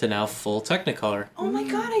to now full Technicolor. Oh my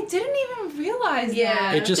god, I didn't even realize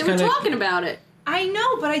Yeah. that. It just They were kind of talking about it. I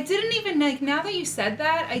know, but I didn't even, like, now that you said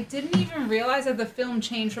that, I didn't even realize that the film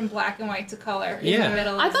changed from black and white to color in Yeah. the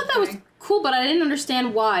middle of I thought the that was thing. cool, but I didn't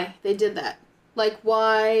understand why they did that. Like,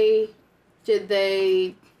 why did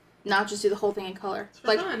they not just do the whole thing in color? For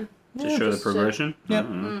Like, fun. to show the just, progression. Yep. I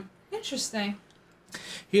don't know. Interesting.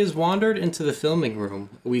 He has wandered into the filming room.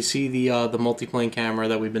 We see the multiplane camera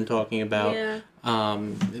that we've been talking about. Yeah.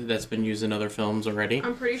 That's been used in other films already.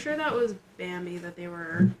 I'm pretty sure that was Bambi that they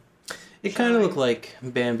were... It kind of looked like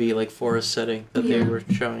Bambi, like forest setting that they were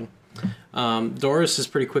showing. Doris is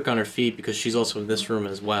pretty quick on her feet because she's also in this room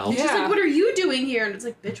as well. Yeah. She's like, what are you doing here? And it's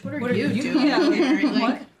like, bitch, what are you doing Yeah. here? Like,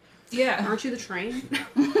 What? Yeah. aren't you the train?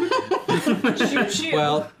 Shoot, shoot.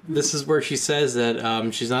 Well, this is where she says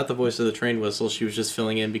that she's not the voice of the train whistle. She was just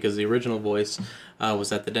filling in because the original voice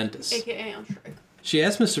was at the dentist. AKA on Shrek. She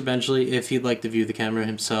asks Mr. Benchley if he'd like to view the camera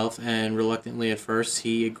himself, and reluctantly at first,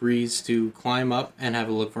 he agrees to climb up and have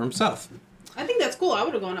a look for himself. I think that's cool. I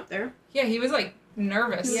would have gone up there. Yeah, he was, like,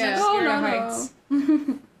 nervous. Yeah. Like, scared of heights.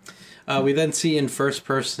 We then see in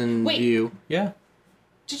first-person Wait. view. Yeah.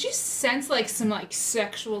 Did you sense like some like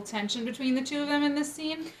sexual tension between the two of them in this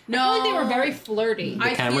scene? No. I feel like they were very flirty. The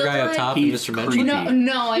I camera feel guy up like top and he's Mr. creepy. Benchley.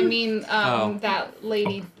 No, I mean that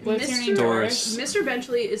lady. What's her name? Doris. Mr.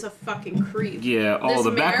 Benchley is a fucking creep. Yeah. Oh, This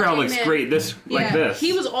the background looks American great. This like this.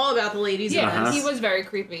 He was all about the ladies. Yeah, in this. he was very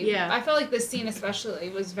creepy. Yeah. I felt like this scene especially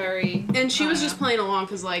was very. And she I was don't just know. playing along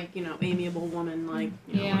because, like, you know, amiable woman, like,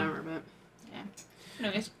 you know, Yeah. whatever. But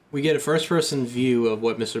Anyways. We get a first-person view of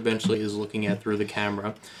what Mr. Benchley is looking at through the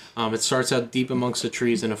camera. It starts out deep amongst the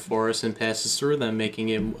trees in a forest and passes through them, making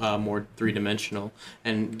it more three-dimensional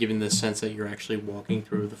and giving the sense that you're actually walking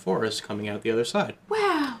through the forest, coming out the other side.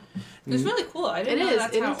 wow, It's really cool. I didn't know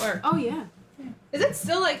that's how it worked. Oh yeah. Is it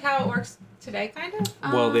still like how it works today, kind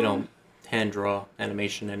of? Well, they don't hand-draw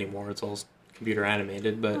animation anymore. It's all computer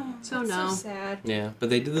animated, but So That's no. so sad. yeah. But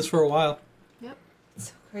they did this for a while. It's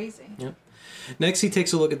so crazy. Next, he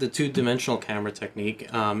takes a look at the two-dimensional camera technique.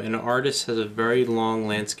 An artist has a very long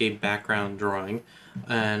landscape background drawing,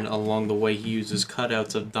 and along the way he uses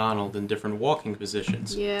cutouts of Donald in different walking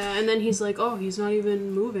positions. Yeah, and then he's like, oh, he's not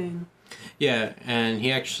even moving. Yeah, and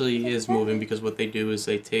he actually is moving because what they do is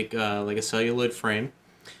they take like a celluloid frame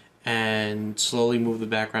and slowly move the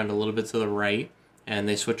background a little bit to the right, and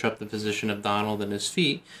they switch up the position of Donald and his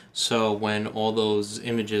feet, so when all those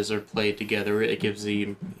images are played together, it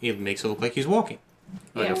makes it look like he's walking.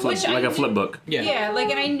 like Yeah, a flip, which I like a knew- flip book. Yeah,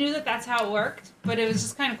 like, and I knew that that's how it worked, but it was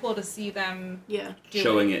just kind of cool to see them Yeah. do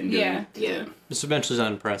Showing it and doing Yeah. it. Yeah. Mr. Benchley's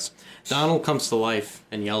not impressed. Donald comes to life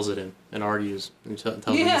and yells at him and argues and tells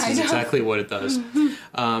him Yeah, this I is know. exactly what it does. It's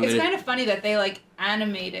and it- kind of funny that they like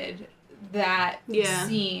animated that Yeah.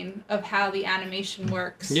 scene of how the animation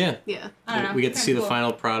works. yeah, Yeah. I don't know. we get to see kinda the cool.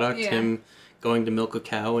 final product, Yeah. him going to milk a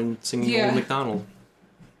cow and singing Yeah. Old MacDonald.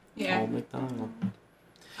 Yeah. Old MacDonald.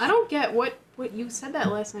 I don't get what you said that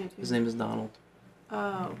last night too. His name is Donald.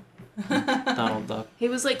 Oh. Donald Duck. He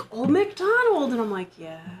was like, oh, McDonald, and I'm like,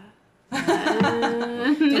 yeah.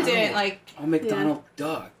 It didn't like. Oh, McDonald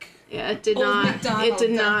Duck. Yeah, it did Old not. MacDonald It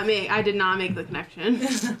did Duck. not make. I did not make the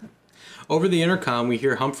connection. Over the intercom, we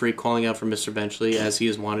hear Humphrey calling out for Mr. Benchley as he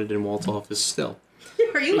is wanted in Walt's office still.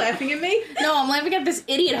 Are you laughing at me? No, I'm laughing at this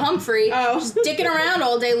idiot Humphrey. Oh. Just dicking around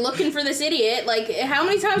all day looking for this idiot. Like, how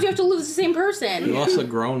many times do you have to lose the same He person? lost a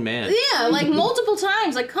grown man. Yeah, like multiple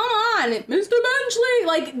times. Like, come on, Mr. Benchley.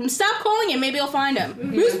 Like, stop calling him. Maybe I'll find him.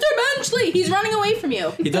 Mr. Benchley, he's running away from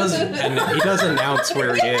you. He does announce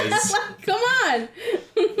where he is. Like, come on.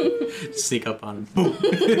 Sneak up on him.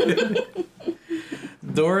 Boom.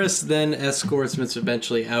 Doris then escorts Mr.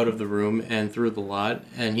 Benchley out of the room and through the lot,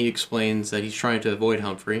 and he explains that he's trying to avoid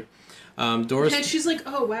Humphrey. Doris, And she's like,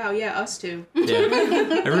 oh wow, yeah, us too.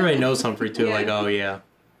 yeah, everybody knows Humphrey too. Yeah. Like, oh yeah,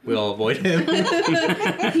 we all avoid him.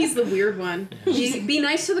 He's the weird one. Be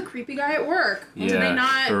nice to the creepy guy at work. Did they Yeah,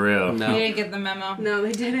 not? for real. You No. didn't get the memo. No,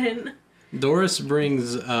 they didn't. Doris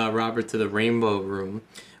brings Robert to the rainbow room,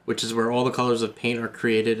 which is where all the colors of paint are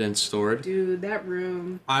created and stored. Dude, that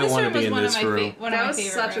room. I This want to room be was in one this of my room. one That of my was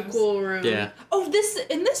favorite such rooms. a cool room. Yeah. Oh,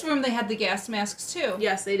 in this room they had the gas masks too.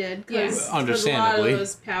 Yes, they did. Yeah. Because Understandably. a lot of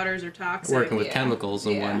those powders are toxic. Working with Yeah. chemicals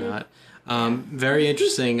and Yeah. whatnot. Very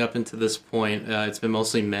interesting up until this point. It's been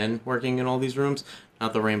mostly men working in all these rooms,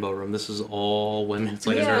 not the rainbow room. This is all women. It's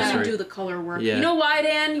like Yeah. a They nursery. do the color work. Yeah. You know why,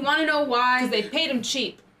 Dan? You want to know why? Because they paid him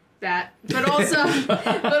cheap. That. But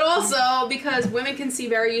also because women can see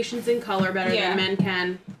variations in color better Yeah. than men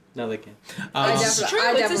can. No, they can't. I Um, definitely, true,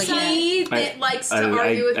 I it's a definitely sign. can't. He I- likes to I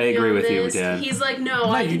argue with me agree on with you, this. Dan. He's like, no,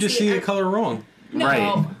 no, I you can just see the ev- color wrong. No.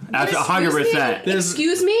 Right. That's Excuse 100%. me? There's-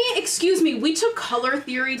 Excuse me. We took color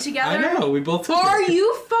theory together. I know, we both took Are it.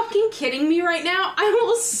 you fucking kidding me right now? I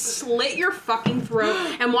will slit your fucking throat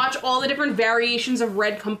and watch all the different variations of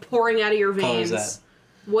red come pouring out of your What color is veins.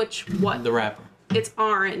 that? What? The wrapper. It's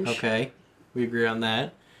orange. Okay, we agree on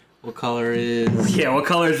that. What color is... Yeah, what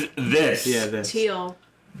color is this? Yeah, this. Teal.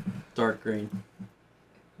 Dark green.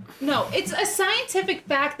 No, it's a scientific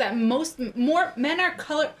fact that more men are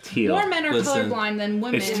Teal. Listen, colorblind than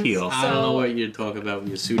women. it's teal. I don't know what you're talking about with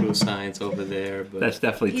your pseudoscience over there, but... That's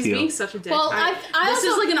definitely He's teal. being such a dick. Well, I this also-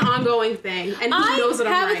 is like an ongoing thing, and he knows that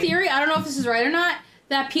I'm have right. a theory. I don't know if this is right or not.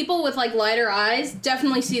 That people with like lighter eyes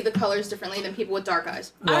definitely see the colors differently than people with dark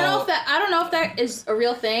eyes. I don't know if that is a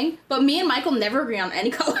real thing. But me and Michael never agree on any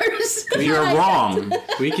colors. You're wrong.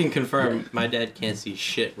 We can confirm my dad can't see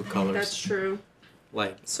shit with colors. That's true.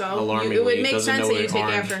 Like, So alarmingly, it would he make doesn't sense know that you what take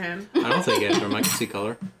orange- after him. I don't take after him. I can see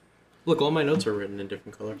color. Look, all my notes are written in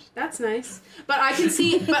different colors. That's nice, but I can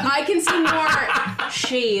see more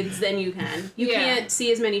shades than you can. You Yeah. can't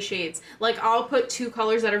see as many shades. Like I'll put two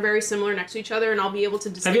colors that are very similar next to each other, and I'll be able to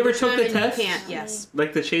distinguish Have you ever took them, the and test? you can't. Yes.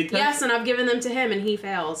 Like the shade test? Yes, and I've given them to him, and he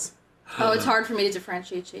fails. Oh, it's hard for me to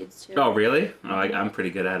differentiate shades too. Oh, really? Oh, I'm pretty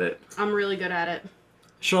good at it. I'm really good at it.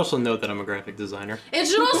 I should also note that I'm a graphic designer. It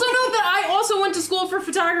should also note that I also went to school for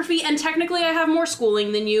photography, and technically I have more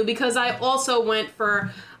schooling than you because I also went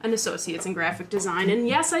for an associate's in graphic design. And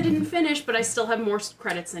yes, I didn't finish, but I still have more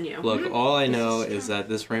credits than you. Look, all I know is that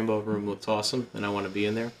this rainbow room looks awesome, and I want to be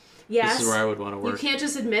in there. Yes. This is where I would want to You work. can't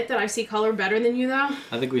just admit that I see color better than you, though.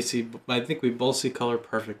 I think we both see color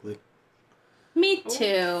perfectly. Me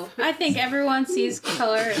too. I think everyone sees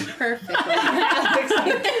color perfectly.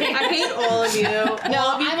 I hate all of you.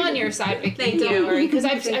 No, I'm on your side, Vicky. Thank Don't you. worry, because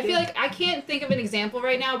I Thank feel you. like I can't think of an example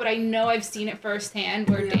right now, but I know I've seen it firsthand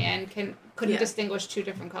where Yeah. Dan couldn't Yeah. distinguish two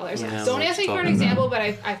different colors. Yeah, Don't let's ask me for talk an about example, but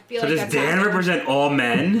I feel So like does that's Dan happened. represent all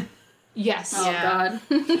men? Yes. Oh Yeah. God.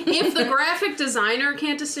 If the graphic designer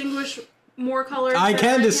can't distinguish more colors, I than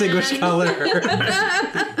can distinguish can. color.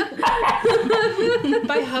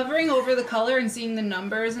 By hovering over the color and seeing the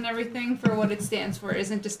numbers and everything for what it stands for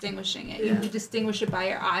isn't distinguishing it. Yeah. You distinguish it by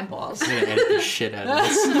your eyeballs. I'm gonna edit the shit out of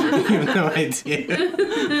this. You have no idea.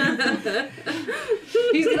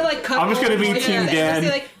 He's gonna like cut. I'm just gonna all be the Team things. Dan. Be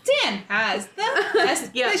like, Dan has the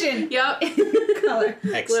best Yep. vision. Yep. Color.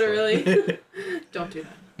 Excellent. Literally. Don't do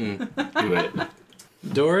that. Do it.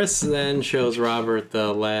 Doris then shows Robert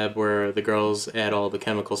the lab where the girls add all the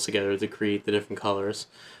chemicals together to create the different colors.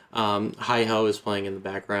 Hi-Ho is playing in the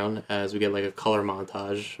background as we get like a color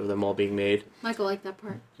montage of them all being made. Michael liked that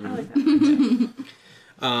part. I like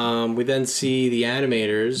that. We then see the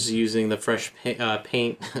animators using the fresh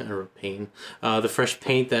paint the fresh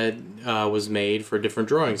paint that was made for different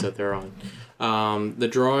drawings that they're on. The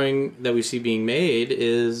drawing that we see being made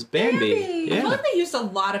is Bambi. I feel Yeah. like they used a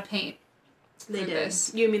lot of paint. They for did.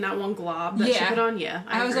 this. You mean that one glob that she Yeah. put on? Yeah.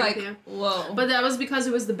 I was agree like, with you. whoa. But that was because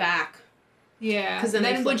it was the back. yeah. 'cause then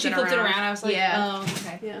they when flipped she it flipped it around. around, I was like, Yeah. oh,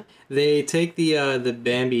 okay. Yeah. They take the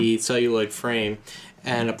Bambi celluloid frame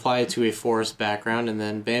and apply it to a forest background, and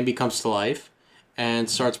then Bambi comes to life and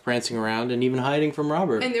starts prancing around and even hiding from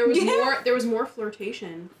Robert. And there was Yeah. more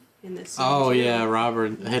flirtation in this scene. Oh too. yeah,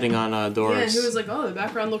 Robert hitting on Yeah, Doris. he was like, "Oh, the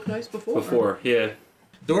background looked nice before." Before, yeah.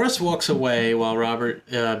 Doris walks away while Robert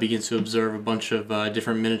begins to observe a bunch of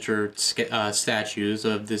different miniature statues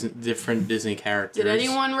of different Disney characters. Did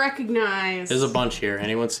anyone recognize? There's a bunch here.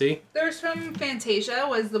 Anyone see? There's from Fantasia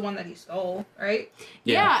was the one that he stole, right?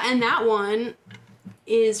 Yeah, and that one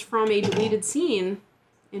is from a deleted scene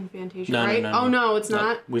in Fantasia, No, right? no, Oh no, it's No,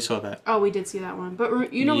 not. we saw that. Oh, we did see that one,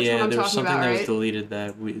 but you know which one I'm there was talking something about, that right? was deleted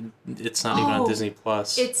that it's not even on Oh, Disney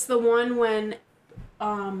Plus. It's the one when,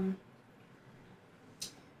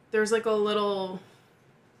 there's like a little.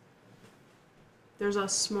 There's a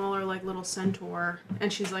smaller like little centaur,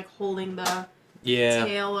 and she's like holding the yeah,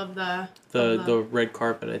 tail of the. the red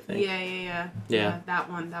carpet, I think. Yeah. That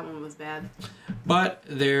one was bad. But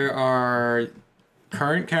there are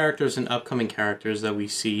current characters and upcoming characters that we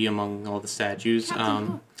see among all the statues.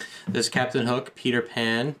 There's Captain Hook, Peter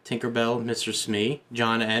Pan, Tinkerbell, Mr. Smee,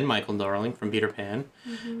 John and Michael Darling from Peter Pan.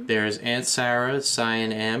 Mm-hmm. There's Aunt Sarah, Cy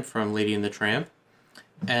and Am from Lady and the Tramp,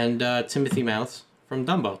 and Timothy Mouse from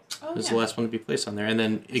Dumbo. Oh, is yeah. the last one to be placed on there. And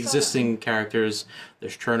then existing characters,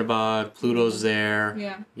 there's Chernabog, Pluto's there.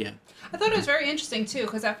 Yeah. Yeah. I thought it was very interesting too,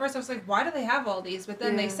 because at first I was like, why do they have all these? But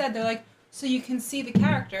then they Yeah. said they're like, so you can see the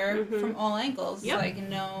character Mhm. from all angles, Yep. like and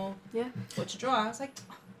know Yeah. what to draw. I was like,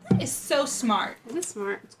 oh, that is so smart. It is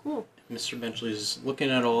smart. It's cool. Mr. Benchley's looking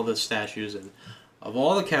at all the statues, and of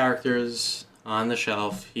all the characters on the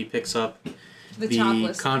shelf, he picks up The, the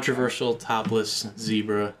topless. controversial topless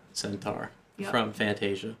zebra centaur Yep. from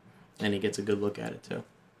Fantasia, and he gets a good look at it too.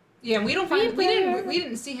 Yeah, we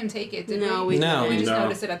didn't see him take it, did No, we? we No, we we just no.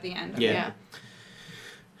 noticed it at the end. Yeah.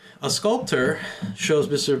 A sculptor shows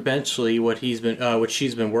Mr. Benchley what she's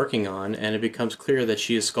been working on, and it becomes clear that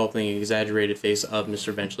she is sculpting an exaggerated face of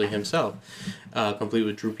Mr. Benchley himself, complete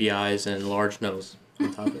with droopy eyes and large nose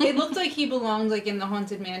on top of it. It looked like he belonged like in the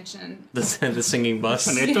haunted mansion. The singing bus.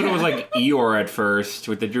 I mean, I thought it was like Eeyore at first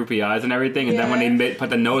with the droopy eyes and everything, and then when they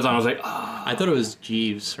put the nose on, I was like, oh. I thought it was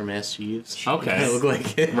Jeeves from Ask Jeeves. Okay. It looked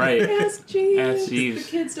like it. Right. Ask Jeeves. Ask Jeeves.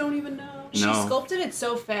 The kids don't even know. She No. sculpted it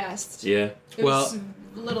so fast. Yeah. It was a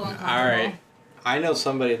little uncomfortable. All right. I know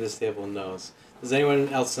somebody at this table knows. Does anyone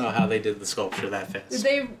else know how they did the sculpture that fast? Did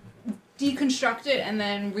they deconstruct it and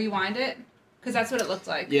then rewind it? Because that's what it looked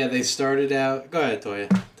like. Yeah, they started out. Go ahead, Toya.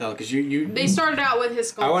 Tell because you. They started out with his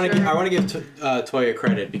I sculpture. want to give Toya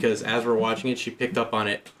credit because as we're watching it, she picked up on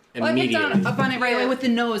it Well, I picked immediately. up on it right away with the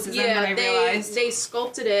nose. Is then when I realized. they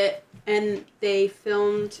sculpted it and they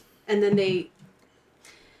filmed and then they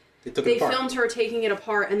They filmed her taking it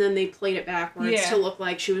apart, and then they played it backwards to look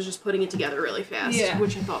like she was just putting it together really fast,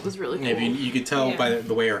 which I thought was really cool. Yeah, you could tell by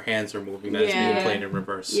the way her hands are moving that it's being played in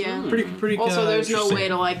reverse. Yeah. Pretty Also, there's no way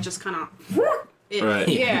to, like, just kind of... Right.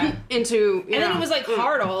 Yeah. Into, and then it was, like,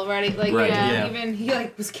 hard already. Like, even he,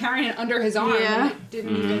 like, was carrying it under his arm. And it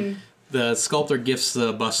didn't even... The sculptor gifts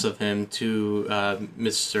the bust of him to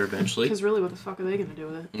Mr. Benchley. Because really, what the fuck are they going to do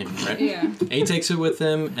with it? Yeah, right? Yeah. And he takes it with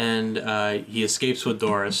him, and he escapes with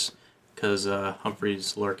Doris, because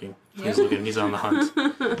Humphrey's lurking. Yep. He's on the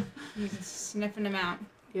hunt. He's sniffing him out.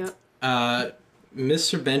 Yep.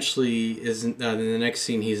 Mr. Benchley is in the next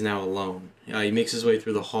scene. He's now alone. He makes his way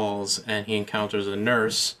through the halls, and he encounters a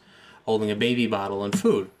nurse holding a baby bottle and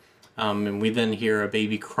food. And we then hear a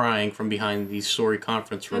baby crying from behind the story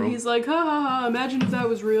conference room. And he's like, ha ha ha, imagine if that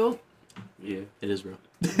was real. Yeah, it is real.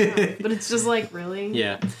 Yeah, but it's just like, really?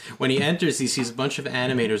 Yeah. When he enters, he sees a bunch of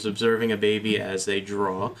animators observing a baby as they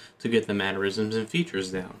draw to get the mannerisms and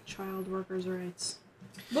features down. Child workers' rights.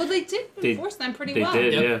 Well, they did enforce them pretty well. They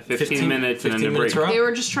did, yeah. 15 minutes and then a break. They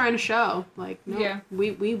were just trying to show, like, no, Yeah.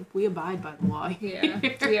 we abide by the law. Yeah.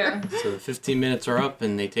 Yeah. So the 15 minutes are up,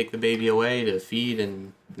 and they take the baby away to feed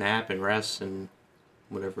and nap and rest and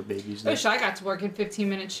whatever babies I need. wish I got to work in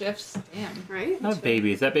 15-minute shifts. Damn. Right? Not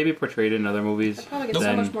babies. Is that baby portrayed in other movies? Probably get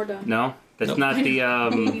so much more done. No? That's not the,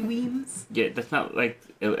 Baby weems. yeah, that's not like,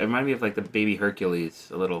 it reminded me of like the baby Hercules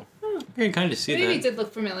a little. You can kind of see Maybe it that. did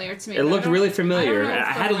look familiar to me. It but I looked don't- really I familiar. don't know I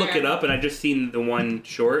had to look where. it up, and I just seen the one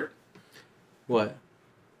short. What?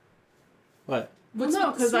 What? What's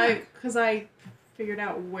no, with the because I figured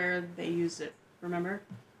out where they used it. Remember?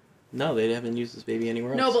 No, they haven't used this baby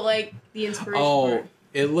anywhere else. No, but like the inspiration. Oh, part.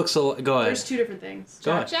 it looks a... Go ahead. There's two different things.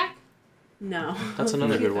 Go Jack ahead. Jack? No. That's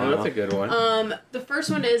another good one. Oh, that's a good one. The first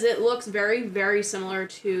one is it looks very, very similar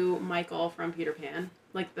to Michael from Peter Pan.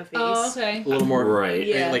 Like the face. Oh, okay. A little more... Right.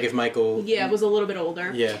 Yeah. Like if Michael... Yeah, it was a little bit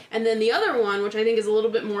older. Yeah. And then the other one, which I think is a little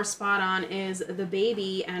bit more spot on, is the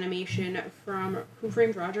baby animation from Who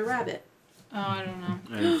Framed Roger Rabbit. Oh, I don't know.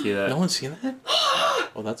 I didn't see that. No one's seen that?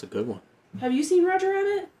 Oh, that's a good one. Have you seen Roger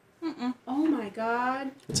Rabbit? Mm-mm. Oh my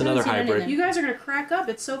god. It's another seen hybrid. anything. You guys are gonna crack up.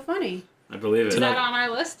 It's so funny. I believe it. Is that on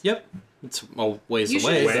our list? Yep. It's a ways You should-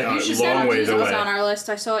 away. Way but- out. should Long send it ways to It was away. on our list.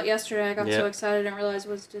 I saw it yesterday. I got Yeah. so excited I didn't realize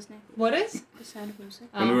it was Disney. What is? The Sound of Music.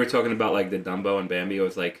 When we were talking about like the Dumbo and Bambi, it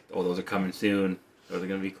was like, oh, those are coming soon. Those are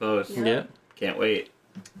gonna be close. Yeah. Can't wait.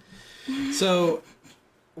 So,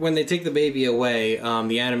 when they take the baby away, the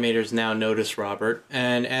animators now notice Robert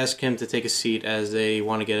and ask him to take a seat as they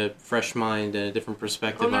want to get a fresh mind and a different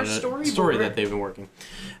perspective On their on a storyboard. story that they've been working.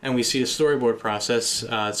 And we see a storyboard process,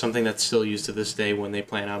 something that's still used to this day when they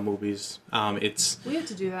plan out movies. It's We had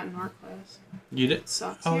to do that in art class. you did. It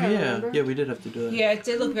sucks. Oh remember? yeah, we did have to do that. Yeah, it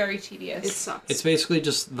did look very tedious. It sucks. It's basically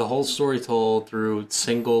just the whole story told through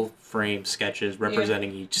single frame sketches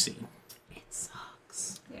representing each scene. It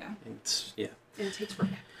sucks. Yeah. It's yeah. And it takes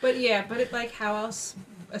forever. But it like how else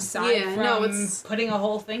aside Yeah, from no, it's- putting a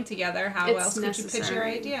whole thing together, how It's else could you pitch your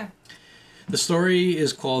necessary. idea? The story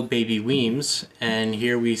is called Baby Weems, and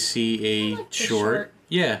here we see a like the short. short.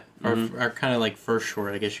 Yeah, our kind of like first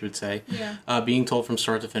short, I guess you would say. Yeah. Being told from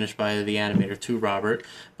start to finish by the animator to Robert,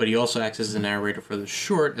 but he also acts as the narrator for the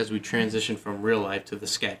short as we transition from real life to the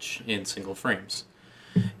sketch in single frames.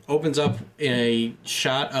 Opens up in a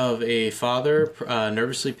shot of a father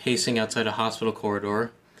nervously pacing outside a hospital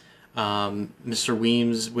corridor. Mr.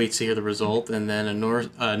 Weems waits to hear the result, and then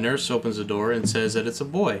a nurse opens the door and says that it's a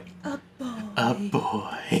boy. A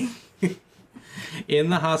boy. In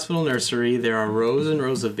the hospital nursery, there are rows and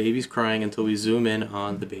rows of babies crying until we zoom in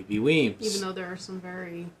on the baby Weems. Even though there are some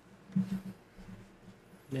very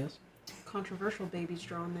Yes. controversial babies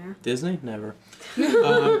drawn there. Disney? Never.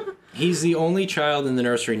 He's the only child in the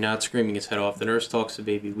nursery not screaming his head off. The nurse talks to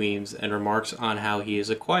baby Weems and remarks on how he is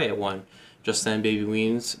a quiet one. Just then, baby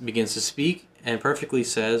Weems begins to speak and perfectly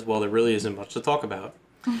says, well, there really isn't much to talk about.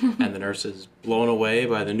 And the nurse is blown away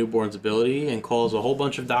by the newborn's ability and calls a whole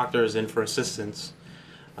bunch of doctors in for assistance.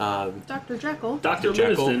 Dr. Jekyll. Dr.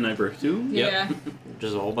 Jekyll. Medicine, I presume. Yep. Yeah.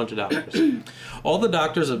 Just a whole bunch of doctors. All the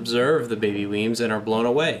doctors observe the baby Weems and are blown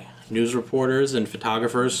away. News reporters and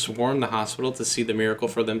photographers swarm the hospital to see the miracle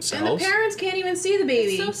for And the themselves. parents can't even see the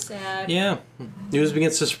baby. So sad. Yeah. News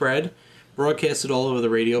begins to spread, broadcasted all over the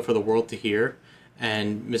radio for the world to hear.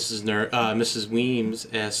 And Mrs. Weems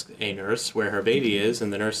asks a nurse where her baby is,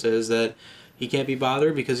 and the nurse says that he can't be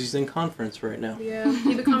bothered because he's in conference right now. Yeah,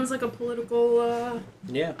 he becomes like a political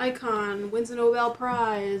Yeah. icon, wins a Nobel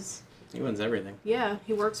Prize. He wins everything. Yeah,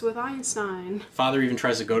 he works with Einstein. Father even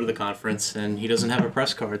tries to go to the conference, and he doesn't have a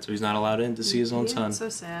press card, so he's not allowed in to see his own Yeah, son. So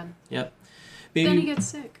sad. Yep. Then he Baby, gets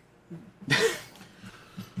sick.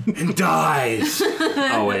 and dies.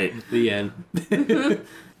 Oh wait. The end.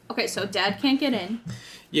 Okay, so Dad can't get in.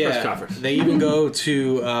 Yeah, First. they even go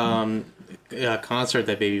to a concert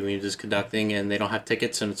that Baby Weems is conducting, and they don't have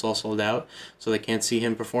tickets, and it's all sold out, so they can't see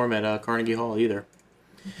him perform at Carnegie Hall either.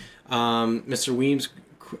 Mrs.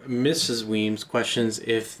 Weems questions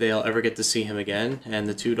if they'll ever get to see him again, and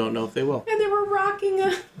the two don't know if they will. And they were rocking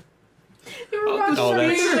a. They were rocking Oh, a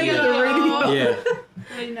that's- radio. yeah. Yeah.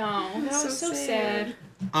 I know. That was so sad.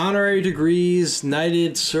 Honorary degrees,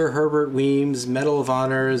 knighted Sir Herbert Weems, Medal of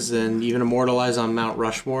Honors, and even immortalized on Mount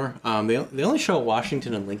Rushmore. They only show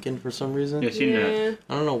Washington and Lincoln for some reason. Yeah, seen that.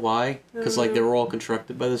 I don't know why, because like they were all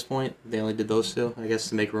constructed by this point. They only did those two, I guess,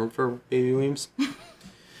 to make room for Baby Weems.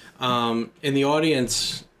 In the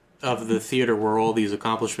audience of the theater where all these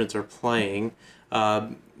accomplishments are playing,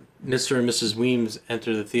 Mr. and Mrs. Weems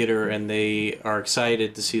enter the theater and they are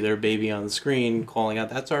excited to see their baby on the screen, calling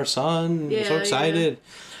out, "That's our son! We're so Yeah, excited!"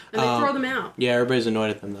 And they throw them out. Yeah, everybody's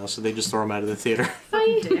annoyed at them now, so they just throw them out of the theater.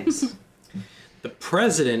 Dicks. The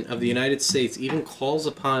President of the United States even calls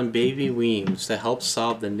upon Baby Weems to help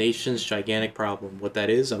solve the nation's gigantic problem. What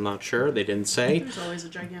that is, I'm not sure. They didn't say. There's always a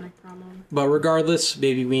gigantic problem. But regardless,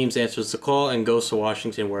 Baby Weems answers the call and goes to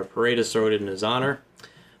Washington where a parade is thrown in his honor.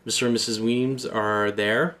 Mr. and Mrs. Weems are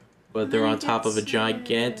there, but they're on top of a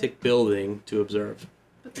gigantic building to observe.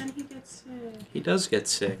 But then he gets sick. He does get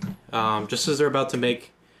sick. Just as they're about to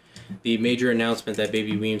make the major announcement that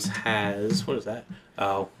Baby Weems has... What is that?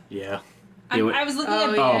 Oh, yeah. I was looking at.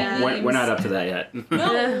 Oh, names. we're not up to that yet.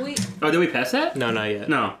 No, we. Oh, did we pass that? No, not yet.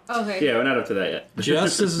 No. Okay. Yeah, we're not up to that yet.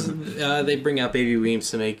 Just as they bring out Baby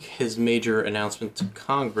Weems to make his major announcement to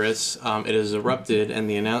Congress, it is interrupted, and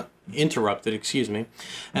the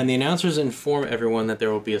announcers inform everyone that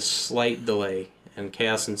there will be a slight delay, and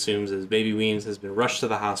chaos ensues as Baby Weems has been rushed to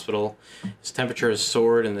the hospital. His temperature has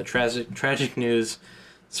soared, and the tragic news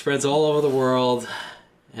spreads all over the world,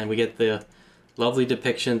 and we get the lovely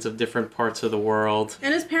depictions of different parts of the world.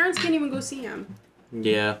 And his parents can't even go see him.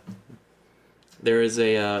 Yeah. There is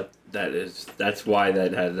a... That's why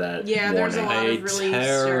that had that. Yeah, there's a warning. lot a of really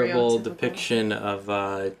terrible stereotypical- depiction of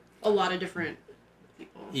A lot of different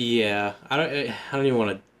people. yeah, I don't even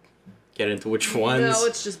want to get into which ones. No,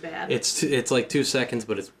 it's just bad. It's like 2 seconds,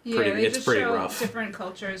 but it's Yeah, pretty they it's just pretty show rough. different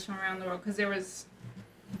cultures from around the world because there was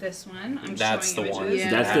this one. I'm That's showing the one. images. Yeah.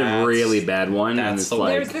 That's the really bad one. And That's it's the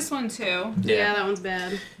like, There's this one too. yeah, that one's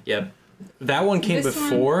bad. Yep. That one came This one-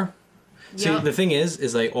 before. See, Yup. the thing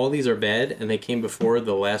is like all these are bad, and they came before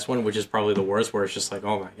the last one, which is probably the worst. Where it's just like,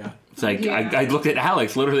 oh my god. It's like Yeah. I looked at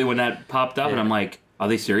Alex literally when that popped up, and Yeah. I'm like, are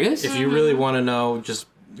they serious? If you really want to know, just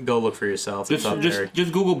go look for yourself. It's up there.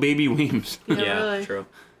 just Google Baby Weems. Yeah, really. True.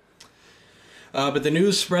 But the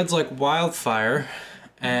news spreads like wildfire,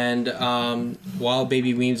 and while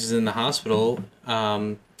Baby Weems is in the hospital,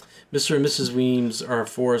 Mr. and Mrs. Weems are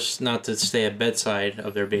forced not to stay at bedside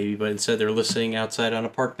of their baby, but instead they're listening outside on a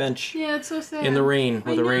park bench Yeah, it's so sad. in the rain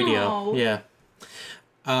with I a radio. know. Yeah.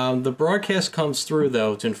 The broadcast comes through,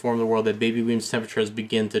 though, to inform the world that Baby Weems' temperature has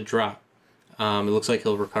begun to drop. It looks like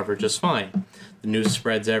he'll recover just fine. The news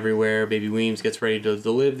spreads everywhere. Baby Weems gets ready to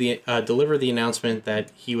deliver the announcement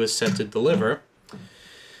that he was set to deliver.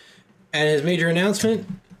 And his major announcement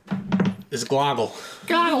is Gloggle.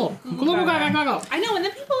 Goggle. Goggle. I know, and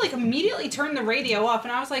then people like immediately turned the radio off,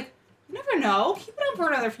 and I was like, you never know. Keep it on for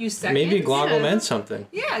another few seconds. Maybe Gloggle Yeah. meant something.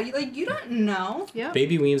 Yeah, you don't know. Yep.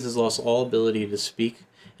 Baby Weems has lost all ability to speak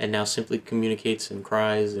and now simply communicates in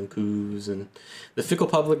cries and coos, and the fickle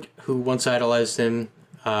public who once idolized him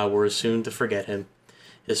were soon to forget him.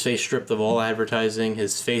 His face stripped of all advertising,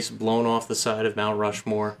 his face blown off the side of Mount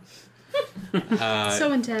Rushmore.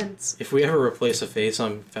 So intense. If we ever replace a face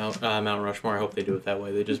on Mount Rushmore, I hope they do it that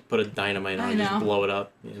way. They just put a dynamite on I it and just know. blow it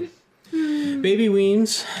up. Yeah. Baby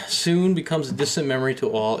Weems soon becomes a distant memory to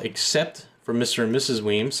all except for Mr. and Mrs.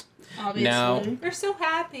 Weems, Obviously. Now, They're so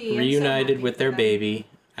happy. I'm so reunited happy with for their them. baby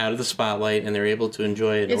out of the spotlight, and they're able to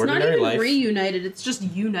enjoy an It's not ordinary even life. reunited. It's just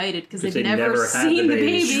united because they've they never never had seen the the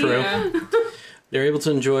baby. baby. True. Yeah. They're able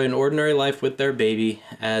to enjoy an ordinary life with their baby,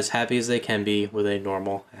 as happy as they can be with a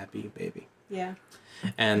normal, happy baby. Yeah.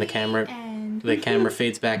 And the camera And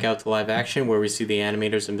fades back out to live action, where we see the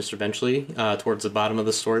animators and Mr. Benchley towards the bottom of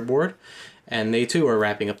the storyboard, and they too are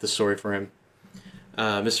wrapping up the story for him.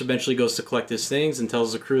 Mr. Benchley goes to collect his things and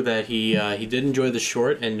tells the crew that he did enjoy the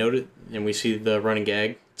short and noted, and we see the running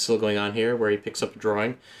gag still going on here, where he picks up a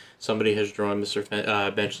drawing. Somebody has drawn Mr.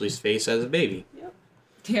 Benchley's face as a baby.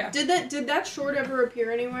 yeah. Did that short ever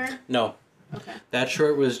appear anywhere? No, Okay. that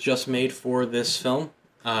short was just made for this film.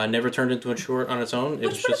 Never turned into a short on its own. It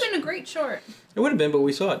was Which would just. have been a great short. It would have been, but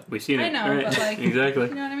we saw it. We've seen it. I know, right? but like, exactly.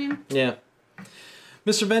 you know what I mean? Yeah.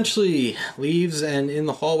 Mr. Benchley leaves, and in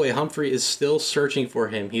the hallway, Humphrey is still searching for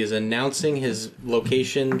him. He is announcing his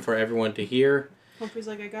location for everyone to hear. Humphrey's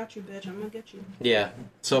like, I got you, bitch. I'm gonna get you. Yeah.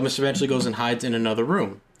 So Mr. Benchley goes and hides in another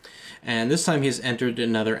room. And this time he's entered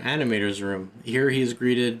another animator's room. Here he is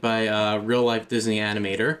greeted by a real-life Disney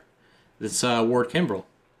animator. It's Ward Kimbrell.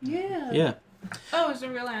 Yeah. Yeah. Oh, is it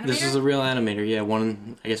a real animator? This is a real animator, yeah.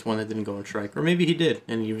 One that didn't go on strike. Or maybe he did,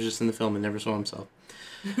 and he was just in the film and never saw himself.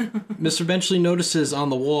 Mr. Benchley notices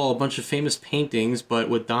on the wall a bunch of famous paintings, but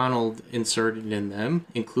with Donald inserted in them,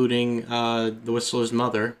 including the Whistler's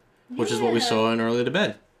mother, which is what we saw in Early to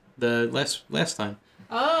Bed, the last time.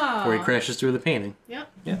 Oh. Where he crashes through the painting.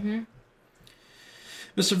 Yep. Yeah. Mm-hmm.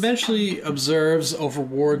 Mr. Benchley observes over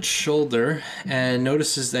Ward's shoulder and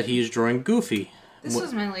notices that he is drawing Goofy. This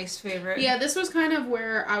was my least favorite. Yeah, this was kind of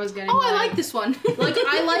where I was getting. Oh, I like this one. Like,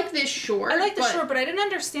 I like this short. I like the short, but I didn't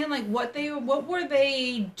understand like what were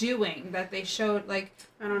they doing that they showed like.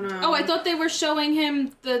 I don't know. Oh, I thought they were showing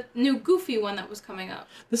him the new Goofy one that was coming up.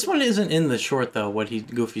 This one isn't in the short, though, what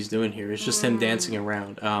Goofy's doing here. It's just him dancing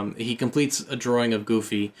around. He completes a drawing of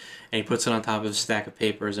Goofy, and he puts it on top of a stack of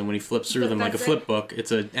papers, and when he flips through them like a flip book,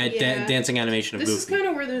 it's a dancing animation of This Goofy. is kind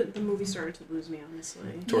of where the movie started to lose me, honestly.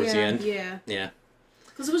 Towards the end? Yeah. Yeah.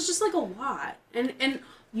 Because it was just, like, a lot. And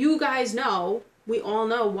you guys know, we all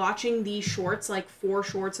know, watching these shorts, like 4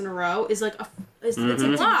 shorts in a row, is like it's a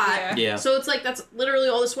lot. Yeah. So it's like, that's literally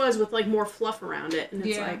all this was with, like, more fluff around it. And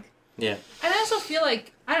it's like... Yeah. And I also feel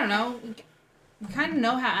like, I don't know, we kind of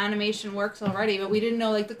know how animation works already, but we didn't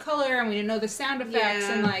know, like, the color, and we didn't know the sound effects,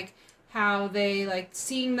 and, like, how they, like,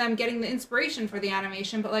 seeing them getting the inspiration for the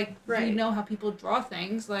animation, but, like, we know how people draw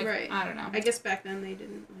things, like, I don't know. I guess back then they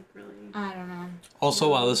didn't, like, really... I don't know. Also,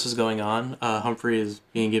 while this is going on, Humphrey is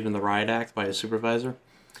being given the riot act by his supervisor.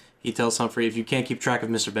 He tells Humphrey, if you can't keep track of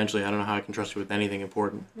Mr. Benchley, I don't know how I can trust you with anything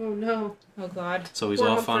important. Oh, no. Oh, God. So he's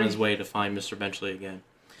off on his way to find Mr. Benchley again.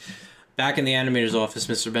 Back in the animator's office,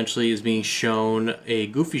 Mr. Benchley is being shown a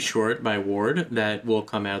Goofy short by Ward that will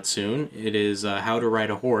come out soon. It is How to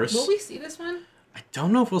Ride a Horse. Will we see this one? I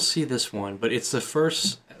don't know if we'll see this one, but it's the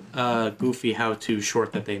first Goofy how-to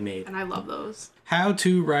short that they made. And I love those. How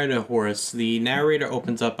to Ride a Horse. The narrator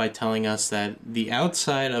opens up by telling us that the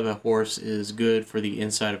outside of a horse is good for the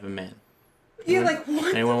inside of a man. Yeah, like,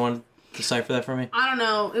 what? Anyone want to decipher that for me? I don't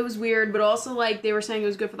know. It was weird, but also, like, they were saying it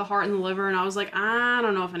was good for the heart and the liver, and I was like, I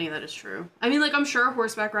don't know if any of that is true. I mean, like, I'm sure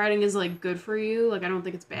horseback riding is, like, good for you. Like, I don't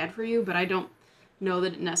think it's bad for you, but I don't know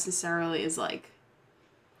that it necessarily is, like,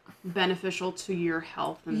 beneficial to your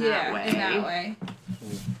health in that way. in that way.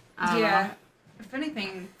 I don't know. If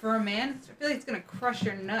anything, for a man, I feel like it's gonna crush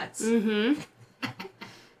your nuts. Mm-hmm.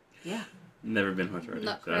 Yeah. Never been horse riding,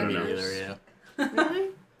 Not so I don't know. Either, yeah. Really?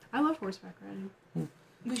 I love horseback riding.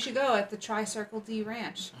 We should go at the Tri-Circle D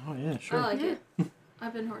Ranch. Oh, yeah, sure. I like it.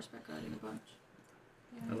 I've been horseback riding a bunch.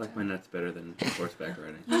 I like my nuts better than horseback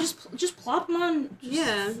riding. You just plop them on.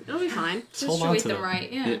 Yeah, it'll be fine. Just hold on weight to them them.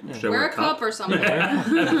 right. Yeah. Should I Wear a cup or something.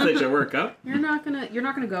 Should I wear a cup? You're not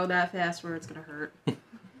gonna go that fast where it's gonna hurt.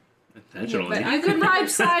 Intentionally. Yeah, but You could ride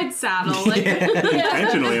side saddle, like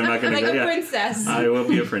Intentionally, I'm not going Like to a go. princess. I will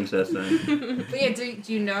be a princess then. But yeah, do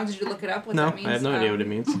you know? Did you look it up? What No, that means? I have no idea what it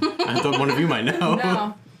means. I thought one of you might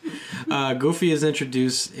know. No. Goofy is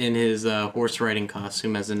introduced in his horse riding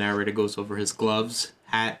costume as the narrator goes over his gloves,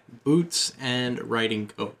 hat, boots, and riding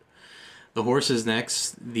coat. The horse is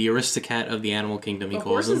next, the Aristocat of the animal kingdom, he the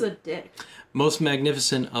calls horse is him. a dick. Most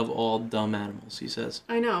magnificent of all dumb animals, he says.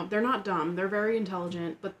 I know, they're not dumb. They're very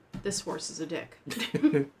intelligent, but this horse is a dick.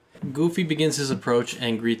 Goofy begins his approach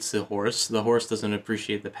and greets the horse. The horse doesn't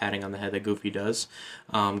appreciate the patting on the head that Goofy does.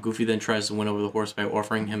 Goofy then tries to win over the horse by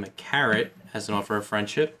offering him a carrot as an offer of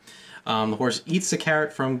friendship. The horse eats the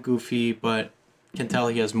carrot from Goofy, but can tell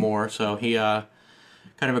he has more, so he kind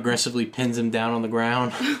of aggressively pins him down on the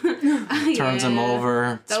ground, turns him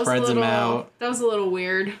over, spreads him out. That was a little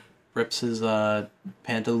weird. Rips his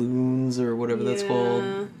pantaloons or whatever that's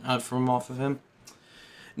called from off of him.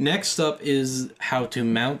 Next up is how to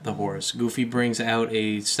mount the horse. Goofy brings out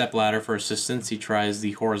a stepladder for assistance. He tries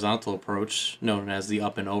the horizontal approach, known as the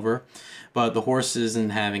up and over, but the horse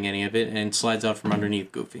isn't having any of it and slides out from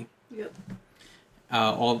underneath Goofy. Yep.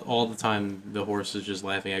 All the time, the horse is just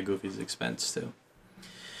laughing at Goofy's expense too.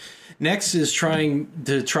 Next is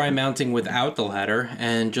try mounting without the ladder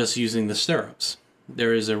and just using the stirrups.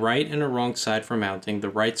 There is a right and a wrong side for mounting. The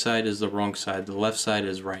right side is the wrong side. The left side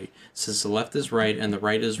is right. Since the left is right and the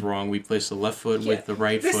right is wrong, we place the left foot with the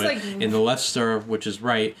right foot in the left stirrup, which is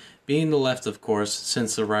right, being the left, of course,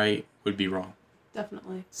 since the right would be wrong.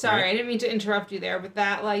 Definitely. Sorry, Right. I didn't mean to interrupt you there, but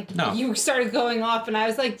that, like, No. you started going off, and I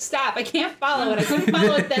was like, stop, I can't follow it. I couldn't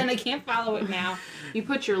follow it then, I can't follow it now. You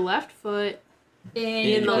put your left foot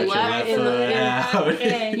In the left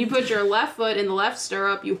foot. You put your left foot in the left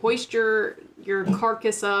stirrup, you hoist your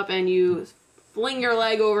carcass up, and you fling your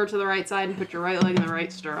leg over to the right side and put your right leg in the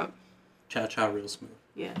right stirrup. Cha-cha real smooth.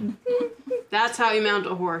 Yeah. That's how you mount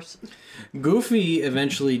a horse. Goofy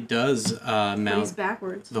eventually does But he's mount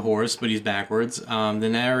backwards. the horse, but he's backwards. The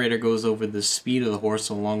narrator goes over the speed of the horse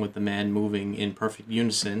along with the man moving in perfect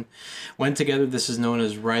unison. When together, this is known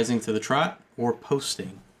as rising to the trot or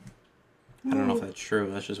posting. I don't know if that's true.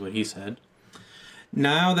 That's just what he said.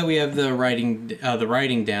 Now that we have the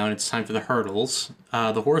riding down, it's time for the hurdles.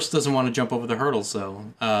 The horse doesn't want to jump over the hurdles, though.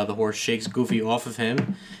 The horse shakes Goofy off of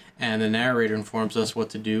him, and the narrator informs us what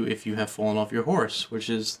to do if you have fallen off your horse, which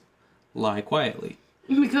is lie quietly.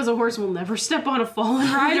 Because a horse will never step on a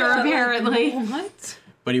fallen rider, apparently. What?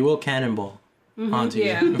 But he will cannonball onto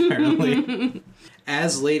you, apparently.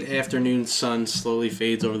 As late afternoon sun slowly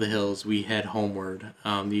fades over the hills, we head homeward.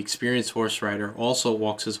 The experienced horse rider also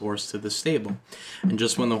walks his horse to the stable. And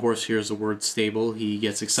just when the horse hears the word stable, he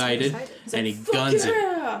gets excited and he guns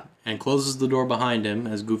it and closes the door behind him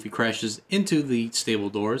as Goofy crashes into the stable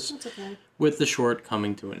doors, with the short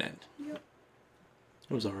coming to an end. Yep.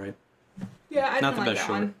 It was alright. Yeah, I Not didn't the like best that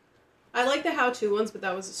short. one. I like the how-to ones, but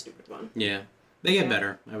that was a stupid one. Yeah. They get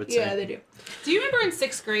better, I would say. Yeah, they do. Do you remember in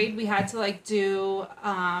 6th grade we had to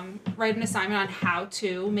write an assignment on how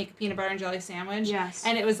to make a peanut butter and jelly sandwich? Yes.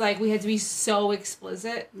 And it was like we had to be so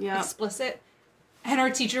explicit. And our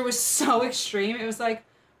teacher was so extreme. It was like,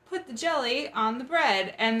 put the jelly on the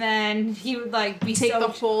bread, and then he would be Take the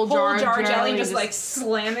whole jar of jelly jelly and and just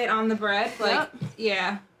slam it on the bread. Yep.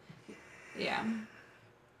 Yeah.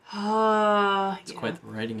 It's quite the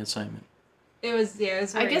writing assignment. It was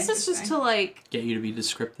I guess it's just to Get you to be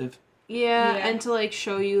descriptive. yeah, Yeah. and to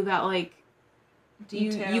show you that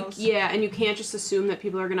details. and you can't just assume that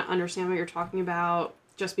people are going to understand what you're talking about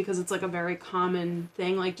just because it's a very common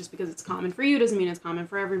thing. Just because it's common for you doesn't mean it's common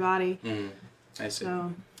for everybody. I see.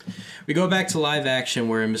 So We go back to live action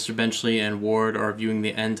where Mr. Benchley and Ward are viewing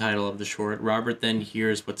the end title of the short. Robert then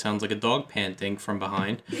hears what sounds like a dog panting from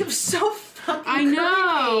behind. It was so fucking I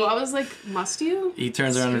know. I was like, must you? He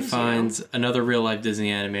turns around and Excuse you. finds another real-life Disney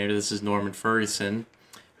animator. This is Norman Ferguson,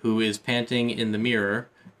 who is panting in the mirror.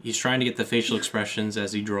 He's trying to get the facial expressions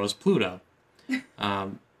as he draws Pluto.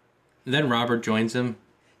 Then Robert joins him.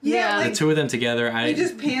 Yeah, The two of them together. They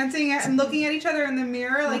just panting and looking at each other in the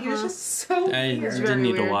mirror. It was just so I weird. didn't very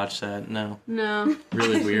need to weird. watch that. No, No.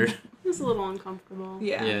 really weird. It was a little uncomfortable.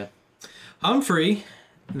 Yeah. Yeah. Humphrey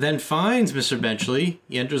then finds Mr. Benchley.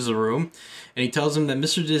 He enters the room, and he tells him that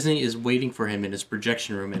Mr. Disney is waiting for him in his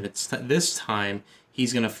projection room, and this time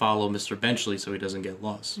he's going to follow Mr. Benchley so he doesn't get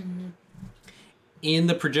lost. In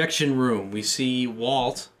the projection room, we see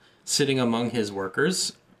Walt sitting among his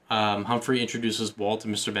workers. Humphrey introduces Walt to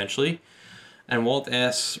Mr. Benchley, and Walt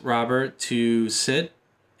asks Robert to sit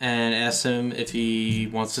and asks him if he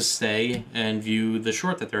wants to stay and view the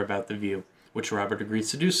short that they're about to view, which Robert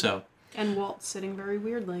agrees to do so. And Walt's sitting very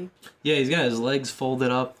weirdly. Yeah, he's got his legs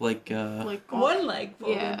folded up like... One leg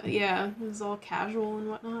folded. Yeah. It was all casual and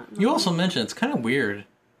whatnot. You also mentioned it's kind of weird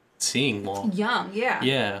seeing Walt. Young, yeah.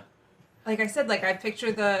 Yeah. Like I said, I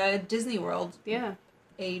picture the Disney World Yeah.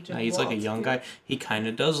 age of He's Walt. like a young guy. He kind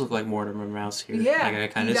of does look like Mortimer Mouse here. Yeah, I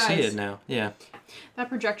kind he of see does. it now. Yeah. That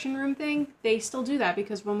projection room thing, they still do that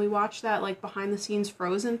because when we watched that behind the scenes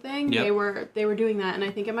Frozen thing, Yep. they were doing that, and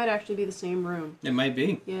I think it might actually be the same room. It might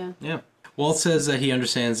be. Yeah. Yeah. Walt says that he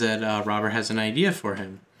understands that Robert has an idea for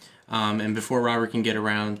him. And before Robert can get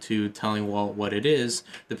around to telling Walt what it is,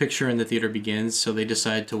 the picture in the theater begins, so they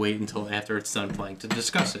decide to wait until after it's done playing to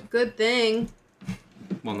discuss it. Good thing.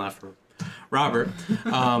 Well, not for Robert.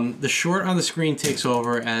 The short on the screen takes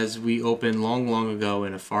over as we open long, long ago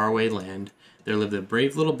in a faraway land. There lived a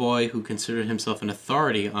brave little boy who considered himself an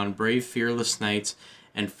authority on brave, fearless knights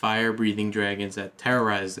and fire-breathing dragons that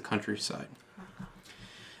terrorized the countryside.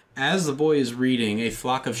 As the boy is reading, a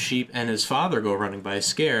flock of sheep and his father go running by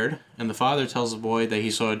scared, and the father tells the boy that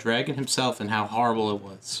he saw a dragon himself and how horrible it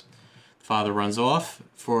was. The father runs off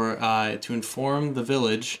to inform the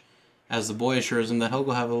village, as the boy assures him that he'll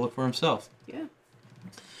go have a look for himself. Yeah.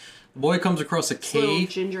 The boy comes across a This little cave.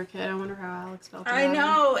 ginger kid. I wonder how Alex felt about I him.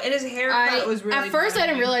 know, and his haircut was really. At first, I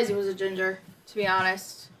didn't boring. realize he was a ginger. To be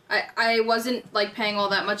honest, I wasn't paying all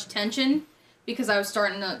that much attention because I was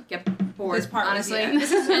starting to get bored. This part was- honestly, yeah.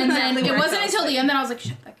 This is and then exactly it where it wasn't felt until the like- end that I was like,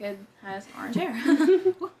 "Shit, that kid has orange hair."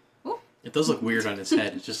 It does look weird on his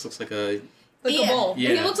head. It just looks like a... Like a bowl. Yeah.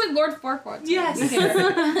 He looks like Lord Farquaad. Yes.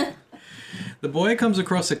 The boy comes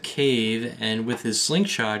across a cave and with his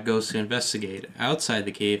slingshot goes to investigate. Outside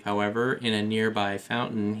the cave, however, in a nearby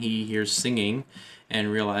fountain, he hears singing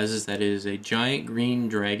and realizes that it is a giant green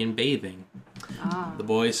dragon bathing. The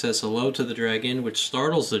boy says hello to the dragon, which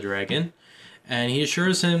startles the dragon, and he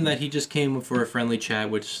assures him that he just came for a friendly chat,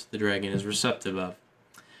 which the dragon is receptive of.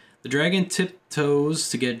 The dragon tiptoes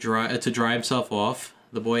to dry himself off.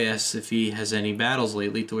 The boy asks if he has any battles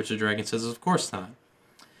lately, to which the dragon says, of course not.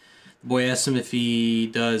 The boy asks him if he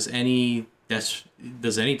does any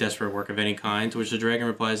desperate work of any kind, to which the dragon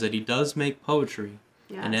replies that he does make poetry,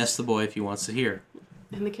 and asks the boy if he wants to hear.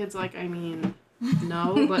 And the kid's like, I mean,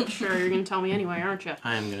 no, but sure, you're going to tell me anyway, aren't you?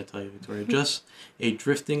 I am going to tell you, Victoria. Just a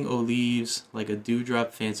drifting o' leaves, like a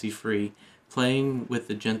dewdrop fancy free, playing with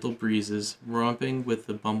the gentle breezes, romping with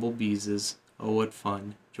the bumblebees. Oh, what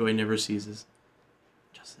fun. Joy never ceases.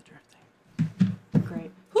 Just the drifting.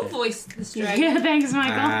 Great. Who voiced this dragon? Yeah, thanks,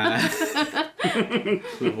 Michael.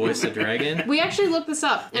 Who voiced the dragon? We actually looked this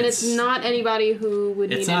up, and it's not anybody who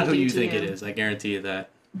would It's mean not who anything you to think it is. I guarantee you that.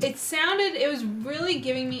 It was really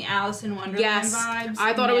giving me Alice in Wonderland Yes, vibes.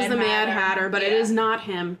 I thought it was the Mad Hatter, but it Yeah. is not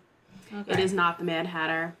him. Okay. It is not the Mad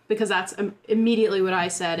Hatter, because that's immediately what I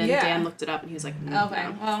said, and Yeah. Dan looked it up, and he was like, no. Okay,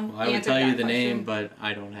 well, Well, I would tell you the name, but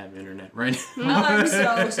I don't have internet right now. Oh, I'm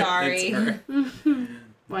so sorry.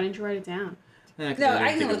 Why didn't you write it down? No, I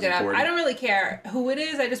can look it up. I don't really care who it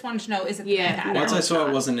is. I just wanted to know, is it the Yeah. Mad Hatter? Once No, I it's saw not.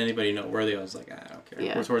 it wasn't anybody noteworthy, I was like, I don't care.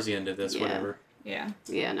 Yeah. We're towards the end of this, Yeah. whatever. Yeah.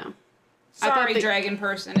 Yeah, no. Sorry, the- dragon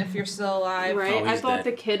person, if you're still alive. Right? Oh, I he's thought dead.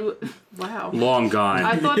 the kid wow. Long gone.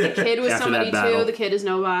 I thought the kid was After somebody that battle. too. The kid is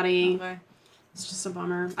nobody. Okay. It's just a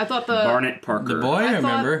bummer. I thought the Barnett Parker. The boy, I I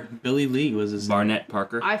thought- remember. Billy Lee was his name. Barnett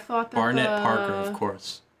Parker. I thought that Barnett the, Parker, of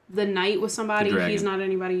course. The knight was somebody. The dragon. He's not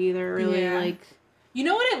anybody either. Really, Yeah. like You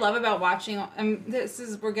know what I love about watching? I'm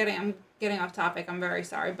getting off topic. I'm very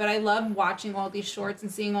sorry, but I love watching all these shorts and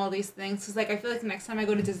seeing all these things. Cause like I feel like the next time I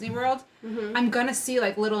go to Disney World, I'm gonna see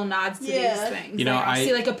like little nods to these things. You know, like, I'll I-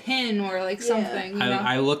 see like a pin or like something. You know?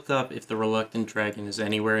 I looked up if the Reluctant Dragon is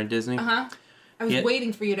anywhere in Disney. I was Yeah.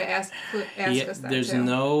 waiting for you to ask Yeah, us that there's too.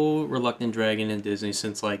 no Reluctant Dragon in Disney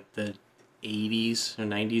since like the 80s or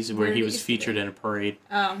 90s where Where he did was you see featured it? in a parade.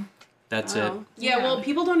 Oh, That's it. Yeah, Yeah. well,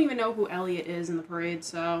 people don't even know who Elliot is in the parade,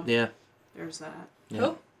 so Yeah. there's that. Yeah.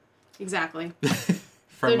 who? Exactly.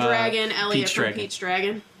 From, the dragon, Elliot Peach from Dragon. Peach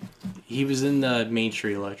Dragon, He was in the Main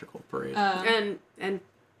Street Electrical Parade. and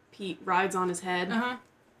Pete rides on his head. Uh-huh.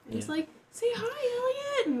 And he's like, "Say hi,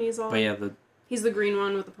 Elliot," and he's all. but yeah, He's the green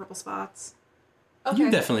one with the purple spots. Okay.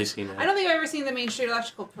 you've definitely seen that. I don't think I've ever seen the Main Street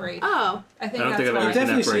Electrical Parade. Oh, I think I don't that's think I've why. ever You've seen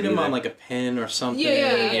definitely that parade seen him either. on like a pin or something.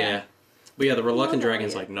 Yeah. But yeah, the Reluctant Oh,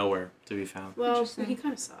 Dragon's yeah. like nowhere to be found. well, Interesting. he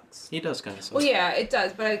kind of sucks. He does kind of suck. Well, yeah, it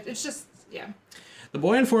does, but it's just The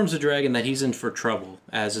boy informs the dragon that he's in for trouble,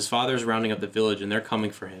 as his father's rounding up the village and they're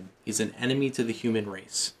coming for him. He's an enemy to the human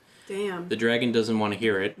race. Damn. The dragon doesn't want to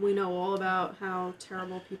hear it. We know all about how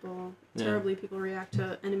terribly Yeah. people react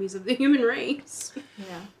to enemies of the human race.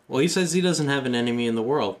 yeah. Well, he says he doesn't have an enemy in the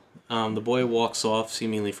world. The boy walks off,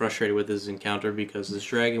 seemingly frustrated with his encounter because this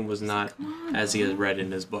dragon was not as he had read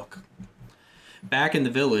in his book. Back in the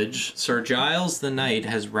village, Sir Giles the Knight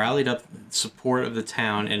has rallied up support of the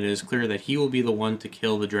town, and it is clear that he will be the one to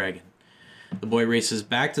kill the dragon. The boy races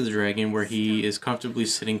back to the dragon, where he is comfortably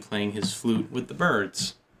sitting playing his flute with the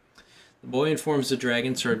birds. The boy informs the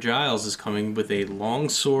dragon Sir Giles is coming with a long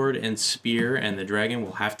sword and spear, and the dragon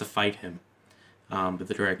will have to fight him. But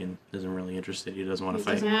the dragon isn't really interested. He doesn't want to He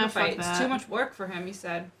fight. doesn't- Yeah, fuck fight. It's that. too much work for him, he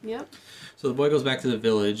said. Yep. So the boy goes back to the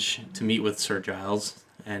village to meet with Sir Giles,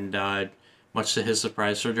 and much to his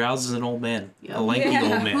surprise, Sir Giles is an old man, Yep. a lanky Yeah.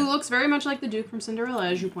 old Who man. looks very much like the Duke from Cinderella,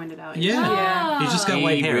 as you pointed out. Yeah. Yeah. He's just got He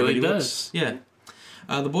white hair. really but does. Yeah.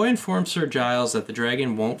 The boy informs Sir Giles that the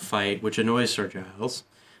dragon won't fight, which annoys Sir Giles.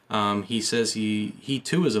 He says he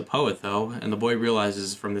too is a poet, though, and the boy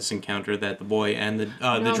realizes from this encounter that the boy and the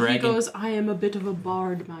No, dragon. he goes, "I am a bit of a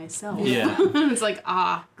bard myself." Yeah. It's like,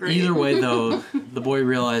 great. Either way, though, the boy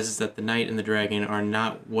realizes that the knight and the dragon are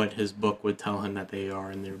not what his book would tell him that they are,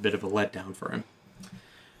 and they're a bit of a letdown for him.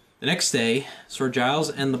 The next day, Sir Giles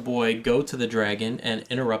and the boy go to the dragon and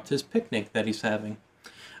interrupt his picnic that he's having.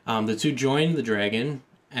 The two join the dragon,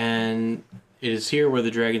 and it is here where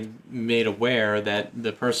the dragon made aware that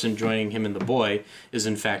the person joining him and the boy is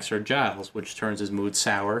in fact Sir Giles, which turns his mood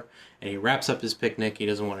sour, and he wraps up his picnic. He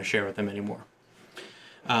doesn't want to share with them anymore.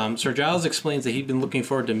 Sir Giles explains that he'd been looking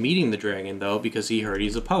forward to meeting the dragon, though, because he heard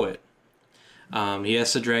he's a poet. He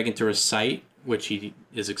asks the dragon to recite, which he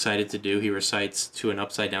is excited to do. He recites to an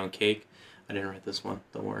upside-down cake. I didn't write this one,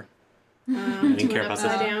 don't worry. didn't to care an about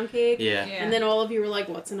upside this. down cake. Yeah. And then all of you were like,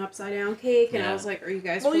 "What's an upside down cake?" And I Yeah. was like, "Are you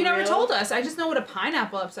guys?" Well, for you never real?" told us. I just know what a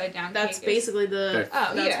pineapple upside down That's cake is. basically the.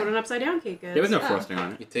 Oh, that's yeah. what an upside down cake is. There was no Oh. frosting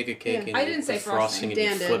on it. You take a cake Yeah. and I you didn't put say frosting. and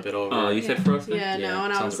Dan you did. flip it over. Oh, you said frosting? Yeah, no, Yeah,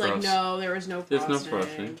 and I sounds was like, gross. no, there was no frosting. There's no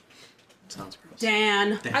frosting. Sounds gross.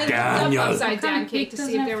 Dan. I Daniel. love upside What kind down of cake cake to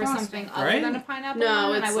doesn't see if have there was frosting? something other Right? than a pineapple No,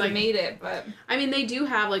 one, and I it's would have like- made it, but I mean, they do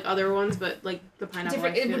have like other ones, but like the pineapple.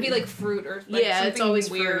 different. I It would feel- be like fruit or like yeah, it's something always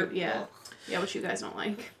weird. fruit. Yeah, yeah, which you guys don't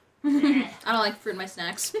like. I don't like fruit in my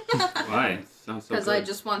snacks. Why? It sounds so Because good. I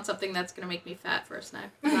just want something that's gonna make me fat for a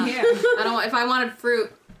snack. Yeah. I don't. If I wanted fruit,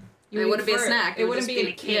 You it eat wouldn't be a fruit. snack. It would wouldn't just be in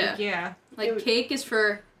a cake. Yeah. Like cake is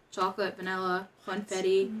for chocolate, vanilla,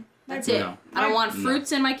 funfetti. That's No. it. I don't want No.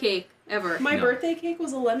 fruits in my cake ever. My No. birthday cake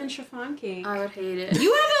was a lemon chiffon cake. I would hate it.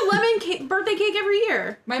 You have a lemon cake birthday cake every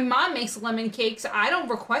year. My mom makes lemon cakes. I don't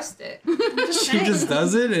request it. She just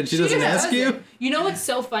does it and she doesn't just ask does you? it. You know what's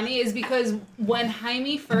so funny is because when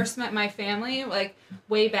Jaime first met my family, like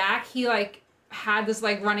way back, he like had this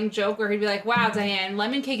like running joke where he'd be like, "Wow, Diane,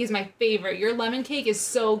 lemon cake is my favorite. Your lemon cake is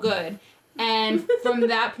so good." And from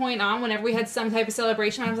that point on, whenever we had some type of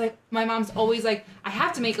celebration, I was like, my mom's always like, I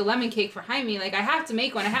have to make a lemon cake for Jaime. Like, I have to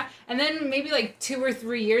make one. And then maybe like 2 or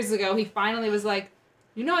 3 years ago, he finally was like,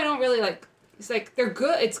 you know, I don't really like. It's like they're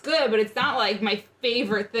good. It's good, but it's not like my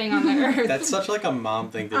favorite thing on the earth. That's such like a mom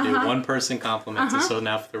thing to do. One person compliments it, so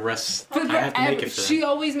now for the rest, I have to make it for She them.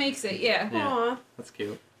 always makes it. Yeah. Yeah. Aw, That's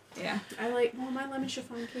cute. Yeah. I like. Well, my lemon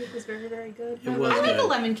chiffon cake was very, very good. It was I like a good.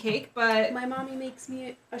 lemon cake, but My mommy makes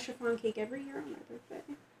me a chiffon cake every year on my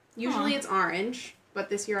birthday. Usually it's orange, but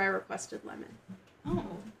this year I requested lemon. oh,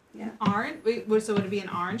 Yeah. orange. Wait, so would it be an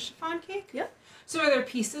orange chiffon cake? Yep. So are there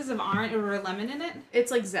pieces of orange or lemon in it?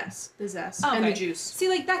 It's like zest, the zest, Oh, and the okay. juice. See,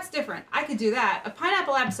 like that's different. I could do that. A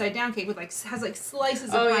pineapple upside down cake with like has like slices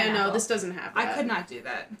of Oh pineapple. yeah, no, this doesn't have that. I could not do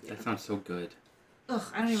that. That sounds so good. Ugh,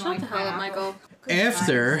 I don't even Shut like the hell up, pineapple. Michael.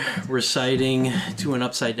 After reciting to an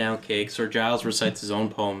upside down cake, Sir Giles recites his own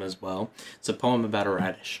poem as well. It's a poem about a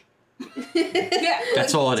radish. Yeah.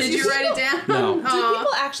 That's all it is. Did you write it down? No. Do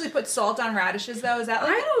people actually put salt on radishes though? Is that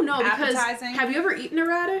like I don't know because appetizing? have you ever eaten a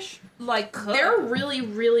radish? like cooked? They're really,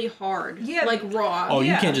 really hard. Yeah. like raw. Oh, you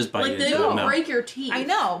Yeah. can't just bite like into they it. will No. break your teeth. I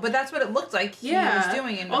know, but that's what it looked like he Yeah. was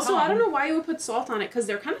doing in the Also, I poem. don't know why you would put salt on it because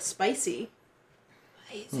they're kind of spicy.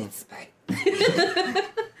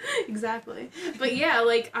 Exactly. But yeah,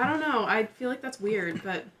 like I don't know. I feel like that's weird,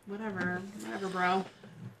 but whatever, bro.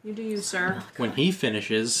 You do you, sir. When he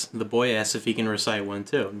finishes, the boy asks if he can recite one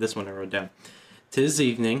too. This one I wrote down. 'Tis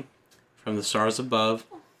evening, from the stars above,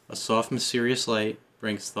 a soft mysterious light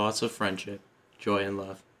brings thoughts of friendship, joy and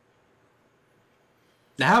love.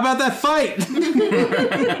 Now how about that fight?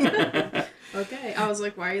 Okay. I was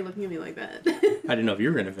like, why are you looking at me like that? I didn't know if you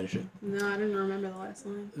were going to finish it. No, I didn't remember the last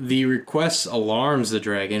line. The request alarms the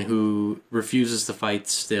dragon, who refuses to fight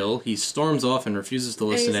still. He storms off and refuses to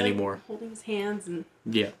listen And he's, like, anymore. holding his hands and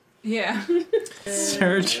Yeah. Yeah.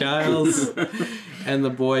 Sir Giles and the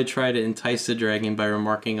boy try to entice the dragon by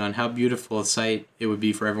remarking on how beautiful a sight it would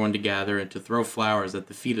be for everyone to gather and to throw flowers at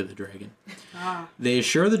the feet of the dragon. They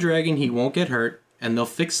assure the dragon he won't get hurt, and they'll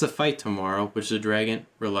fix the fight tomorrow, which the dragon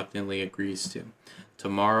reluctantly agrees to.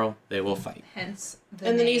 Tomorrow they will fight. Hence. The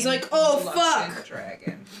And then he's name like, "Oh, Reluctant fuck."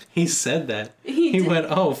 Dragon. He said that. He He did. went,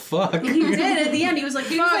 oh fuck. he did at the end. He was like,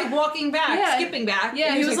 He was "Fuck." like walking back, Yeah. skipping back.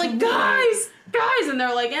 Yeah, and he was like, "Whoa." guys, and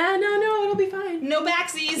they're like, no, it'll be fine. No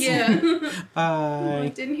backsies. Yeah. Bye.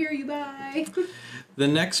 Like, didn't hear you. Bye. The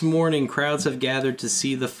next morning, crowds have gathered to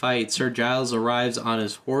see the fight. Sir Giles arrives on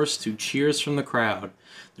his horse to cheers from the crowd.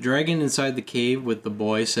 The dragon inside the cave with the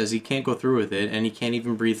boy says he can't go through with it, and he can't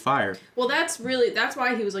even breathe fire. Well, that's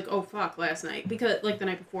why he was like, oh fuck, last night because like the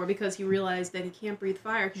night before because he realized that he can't breathe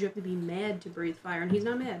fire because you have to be mad to breathe fire, and he's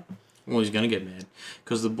not mad. Well, he's gonna get mad.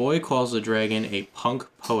 Because the boy calls the dragon a punk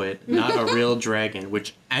poet, not a real dragon,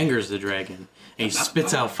 which angers the dragon, and he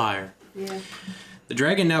spits out fire. Yeah. The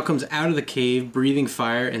dragon now comes out of the cave, breathing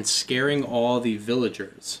fire and scaring all the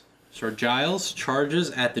villagers. Sir Giles charges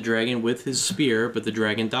at the dragon with his spear, but the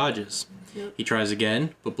dragon dodges. Yep. He tries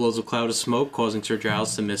again, but blows a cloud of smoke, causing Sir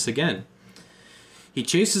Giles to miss again. He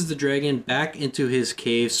chases the dragon back into his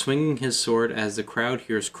cave, swinging his sword as the crowd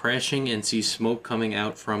hears crashing and sees smoke coming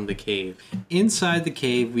out from the cave. Inside the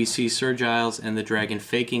cave, we see Sir Giles and the dragon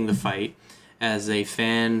faking the fight as they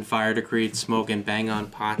fan fire to create smoke and bang on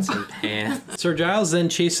pots and pans. Sir Giles then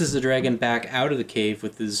chases the dragon back out of the cave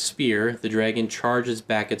with his spear. The dragon charges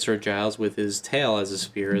back at Sir Giles with his tail as a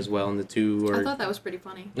spear as well, and the two I are... thought that was pretty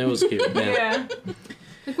funny. It was cute, man. Yeah.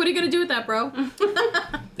 Like, what are you gonna do with that, bro?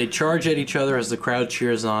 They charge at each other as the crowd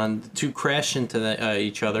cheers on. The two crash into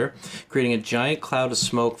each other, creating a giant cloud of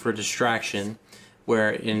smoke for distraction,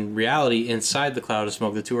 where in reality, inside the cloud of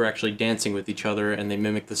smoke, the two are actually dancing with each other and they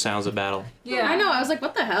mimic the sounds of battle. Yeah, I know. I was like,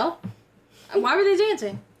 what the hell? Why were they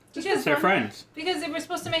dancing? Because They're friends. Because they were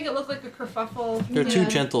supposed to make it look like a kerfuffle. They're two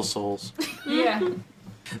gentle souls. Yeah.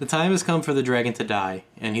 The time has come for the dragon to die,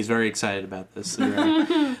 and he's very excited about this.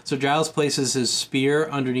 So Giles places his spear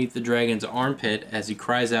underneath the dragon's armpit as he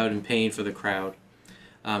cries out in pain for the crowd.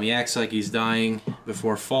 He acts like he's dying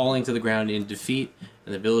before falling to the ground in defeat,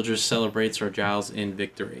 and the villagers celebrate Sir Giles in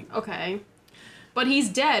victory. Okay. But he's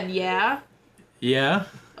dead, yeah? Yeah?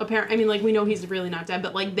 I mean, like, we know he's really not dead,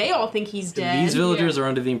 but, like, they all think he's dead. These villagers are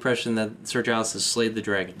under the impression that Sir Giles has slayed the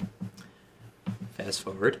dragon. Fast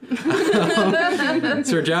forward.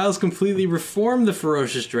 Sir Giles completely reformed the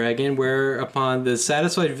ferocious dragon, whereupon the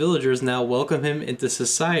satisfied villagers now welcome him into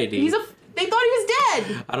society. They thought he was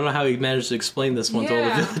dead! I don't know how he managed to explain this one to all the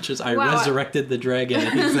Yeah. villagers. I Wow. resurrected the dragon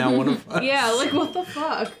and he's now one of us. Yeah, like, what the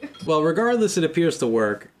fuck? Well, regardless, it appears to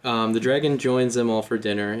work. The dragon joins them all for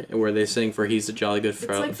dinner, where they sing for He's a Jolly Good It's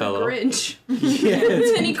like Fellow. the Grinch. Yeah,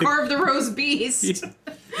 it's And he carved the roast beast.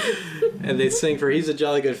 and they sing for He's a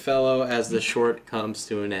Jolly Good Fellow as the short comes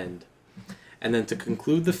to an end. And then to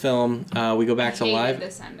conclude the film, we go back to live.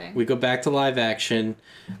 This ending. We go back to live action,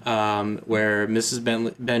 where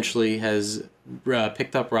Mrs. Benchley has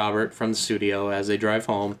picked up Robert from the studio as they drive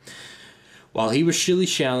home. While he was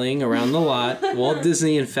shilly-shallying around the lot, Walt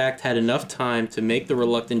Disney, in fact, had enough time to make the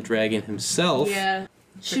reluctant dragon himself. Yeah.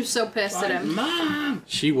 She was so pissed at him. Mom!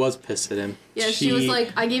 She was pissed at him. Yeah, she was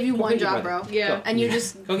like, I gave you one get job, your bro. Yeah. And you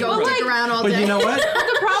just Go go get your dick around all But day. you know what?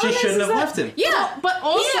 The problem She is shouldn't have that- left him. Yeah. But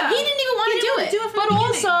also... He didn't even want to do it. But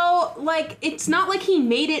also, like, it's not like he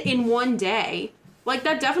made it in one day. Like,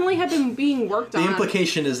 that definitely had been being worked on. The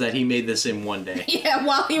implication is that he made this in one day. Yeah,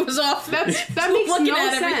 while he was off. That makes Looking no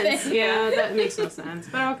at sense. everything. Yeah, that makes no sense.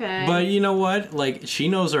 But okay. But you know what? Like, she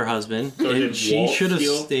knows her husband. So and did she Walt should have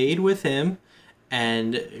steal? stayed with him,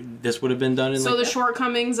 and this would have been done in so like... the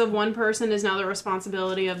shortcomings of one person is now the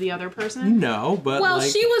responsibility of the other person? No, but Well,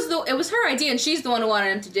 like... it was her idea, and she's the one who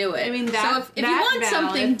wanted him to do it. I mean, so that- if you want that's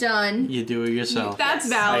something valid. done, You do it yourself. That's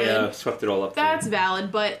I valid. swept it all up. That's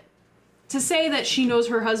valid, but to say that she knows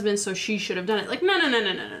her husband, so she should have done it, like, no.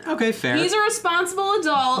 Okay, fair. He's a responsible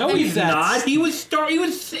adult. No, and he's that's- not. He was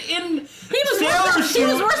in sailor he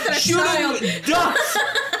was worse than a shooting ducks.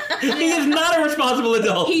 He is not a responsible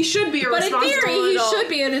adult. he should be a but in responsible theory, he adult. should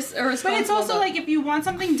be a responsible. But it's also adult. like if you want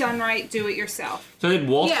something done right, do it yourself. So did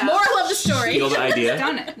Walt Yeah. moral of the story. steal the idea?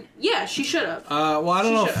 Done it. Yeah, she should have. Well, I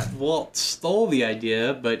don't She know should've. if Walt stole the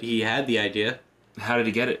idea, but he had the idea. How did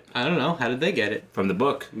he get it? I don't know. How did they get it? From the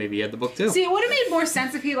book. Maybe he had the book too. See, it would have made more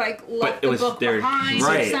sense if he like left it the was book there- behind or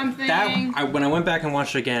right. something. When I went back and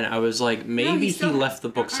watched it again, I was like, maybe he still- left the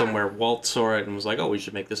book somewhere. Walt saw it and was like, oh, we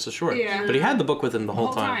should make this a short. Yeah. But he had the book with him the whole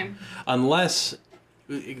whole time. Unless,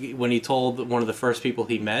 when he told one of the first people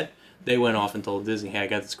he met, they went off and told Disney, hey, I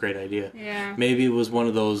got this great idea. Yeah. Maybe it was one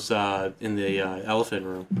of those in the elephant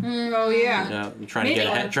room. Oh yeah. Trying to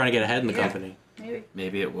Maybe. get ahead in the Yeah. company. Maybe.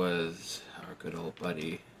 Maybe it was our good old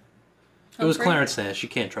buddy. It was Humphrey? Clarence Nash. You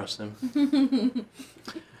can't trust him.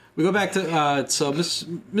 We go back to so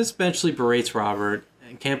Miss Benchley berates Robert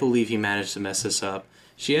and can't believe he managed to mess this up.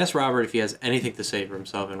 She asks Robert if he has anything to say for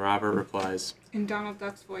himself, and Robert replies, In Donald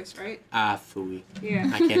Duck's voice, right? "Ah, phooey,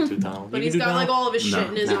 Yeah. I can't do Donald." But You he's can do got like Donald? all of his shit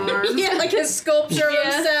in his No. arms. Yeah, like his sculpture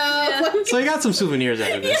of himself. So he got some souvenirs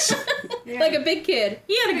out of this. Yeah. Like a big kid.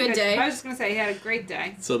 He had a good I day. was just gonna say he had a great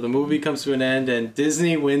day. So the movie comes to an end, and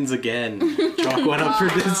Disney wins again. Chalk went up for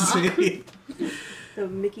Disney. The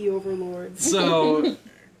Mickey overlords. So,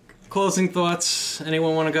 closing thoughts.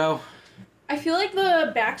 Anyone want to go? I feel like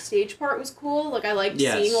the backstage part was cool. Like, I liked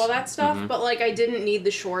Yes. seeing all that stuff, Mhm. but, like, I didn't need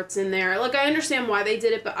the shorts in there. Like, I understand why they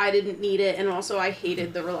did it, but I didn't need it, and also I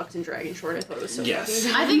hated the Reluctant Dragon short. I thought it was so Yes.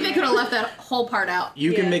 fucking I think they could have left that whole part out.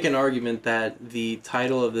 You can Yeah. make an argument that the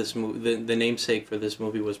title of this movie, the namesake for this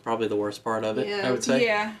movie, was probably the worst part of it. Yeah. I would say.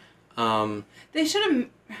 Yeah. They should have.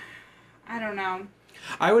 I don't know.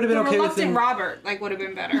 I would have been The okay with reluctant him. Robert would have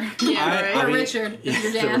been better. Yeah, I- right? I Or mean- Richard, Yeah,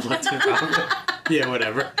 your the dad. reluctant Robert. Yeah,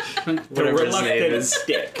 whatever. The Whatever his name reluctant is.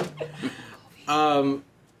 stick.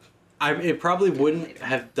 It probably wouldn't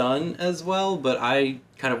have done as well, but I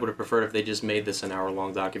kind of would have preferred if they just made this an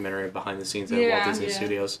hour-long documentary of behind the scenes at Walt Yeah. Disney Yeah.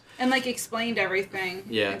 Studios. And like explained everything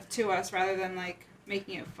Yeah. to us rather than like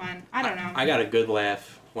making it fun. I don't know. I got a good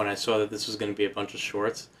laugh when I saw that this was going to be a bunch of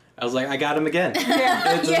shorts. I was like, I got him again.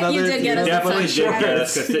 Yeah, you did get us. Definitely did get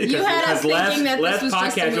us. You had us thinking that this was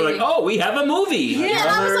just a podcast, you're like, movie. oh, we have a movie. Yeah, and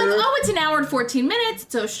I was like, oh, it's an hour and 14 minutes.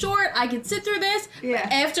 It's so short. I can sit through this. Yeah.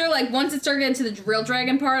 After, like, once it started getting to the real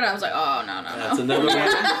dragon part, I was like, oh, no. That's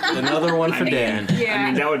another one for Dan. Yeah. I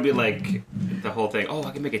mean, that would be like the whole thing. Oh,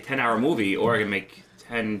 I can make a 10-hour movie, or I can make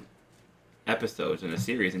 10 episodes in a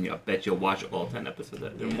series, and I bet you'll watch all 10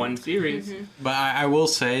 episodes in one series. Mm-hmm. But I will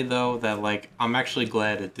say, though, that, like, I'm actually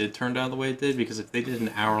glad it did turn out the way it did, because if they did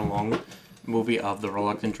an hour-long movie of The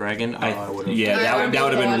Reluctant Dragon, I would have... Yeah, that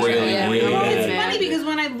would have been really, Yeah. really Well, it's good. funny because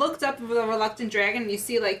when I looked up The Reluctant Dragon, you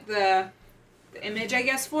see like the image, I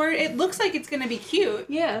guess, for it. It looks like it's gonna be cute.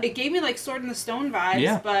 Yeah. It gave me like Sword in the Stone vibes,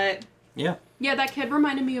 Yeah. but Yeah. Yeah, that kid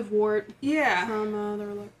reminded me of Wart yeah.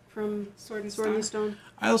 from Sword and Sword in the Stone. Stone.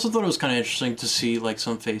 I also thought it was kind of interesting to see, like,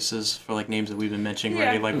 some faces for, like, names that we've been mentioning Yeah.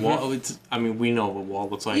 already. Like, Walt, I mean, we know what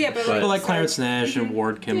Walt looks like. Yeah, but But, like, so- Clarence Nash and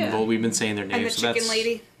Ward Kimball, Yeah. we've been saying their names. And the so chicken that's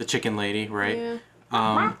lady. The chicken lady, right?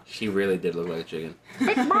 Yeah. She really did look like a chicken.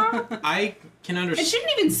 I can It understand.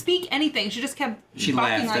 shouldn't even speak anything. She just kept She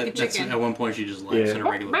barking laughed. like a That's, chicken. at one point, she just laughs Yeah. in a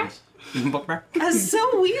regular voice. That's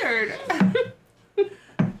so weird.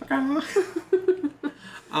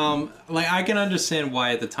 Like, I can understand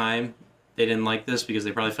why at the time they didn't like this, because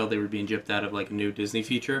they probably felt they were being gypped out of, like, a new Disney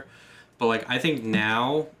feature. But, like, I think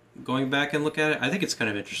now, going back and look at it, I think it's kind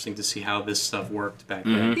of interesting to see how this stuff worked back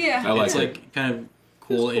then. Yeah. I like It's, it. like, kind of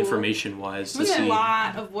cool cool. information-wise to There's a see.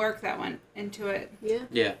 lot of work that went into it. Yeah.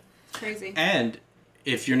 Yeah. Crazy. And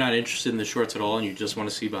if you're not interested in the shorts at all and you just want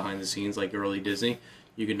to see behind the scenes like early Disney,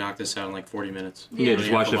 you could knock this out in like 40 minutes. Yeah, You just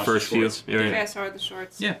don't watch have to the first few. shorts. Yeah. Fast forward the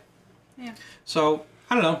shorts. Yeah. Yeah. So,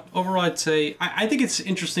 I don't know. Overall, I'd say, I think it's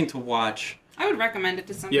interesting to watch. I would recommend it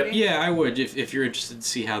to somebody. Yeah, I would if you're interested to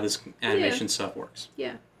see how this animation stuff works.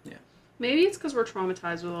 Yeah. Yeah. Maybe it's because we're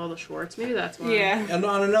traumatized with all the shorts. Maybe that's why. Yeah. And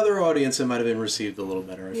on another audience, it might have been received a little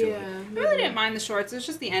better, I feel Yeah. like. I really didn't mind the shorts. It was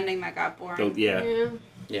just the ending that got boring. So, yeah. Yeah.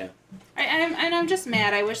 Yeah. I'm just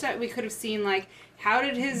mad. I wish that we could have seen, like, how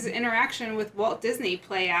did his interaction with Walt Disney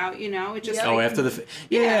play out, you know? It just, Yeah. Oh, like, after the...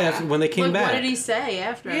 Yeah. after, when they came Like, back. what did he say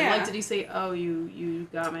after? Yeah. Like, did he say, "Oh, you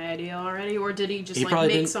got my idea already," or did he just He like probably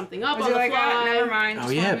make didn't- something up was on he the like, fly? never mind. Oh,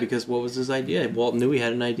 just yeah, wanted- because what was his idea? Walt knew he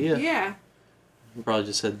had an idea. Yeah. He probably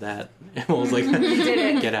just said that. And Walt was like, He did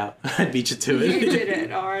it. get out. I beat you to You it. did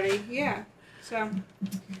it already. Yeah. So,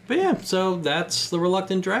 But yeah, so that's The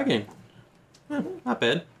Reluctant Dragon. Not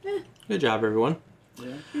bad. Good job, everyone.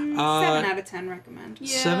 7 out of 10 recommend.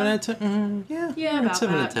 Yeah. 7 out of 10? Yeah. Yeah, alright, about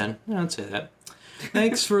 7 out that. of 10. Yeah, I'd say that.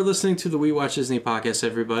 Thanks for listening to the We Watch Disney podcast,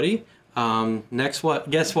 everybody.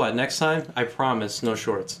 Guess what? Next time, I promise, no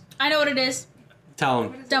shorts. I know what it is. Tell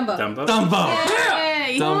them. Dumbo. Dumbo? Dumbo!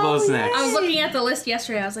 Yay! Dumbo's next. I was looking at the list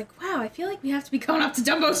yesterday. I was like, wow, I feel like we have to be coming up to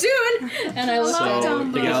Dumbo soon. And I looked So, at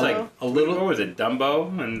they Dumbo. got like like a little. What was it?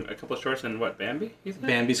 Dumbo and a couple of shorts and what? Bambi? You said?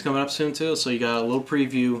 Bambi's coming up soon too, so you got a little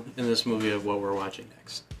preview in this movie of what we're watching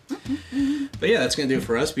next. But yeah, that's gonna do it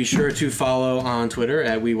for us. Be sure to follow on Twitter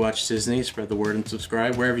at We Watch Disney. Spread the word and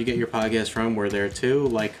subscribe wherever you get your podcast from. We're there too.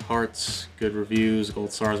 Like hearts, good reviews,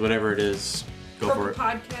 gold stars, whatever it is. Go Purple for it.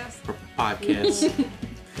 Podcast. Purple Podcasts.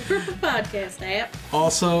 Podcast app.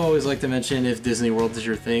 Also, always like to mention if Disney World is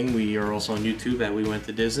your thing, we are also on YouTube at We Went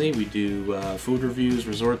to Disney. We do food reviews,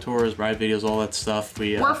 resort tours, ride videos, all that stuff.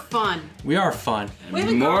 We're fun. We are fun. We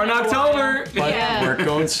haven't More gone in a October. But Yeah. we're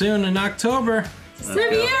going soon in October.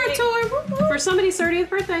 Riviera tour. Woo, woo. For somebody's 30th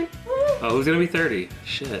birthday. Oh, who's gonna be 30?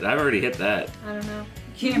 Shit, I've already hit that. I don't know.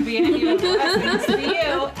 Can't be any of the lessons for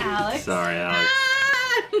you, Alex. Sorry, Alex.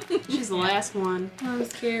 She's the last one. I'm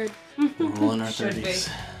scared. We're all in our Should be.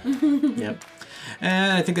 30s. Yep.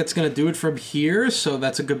 And I think that's going to do it from here. So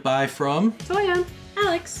that's a goodbye from So yeah.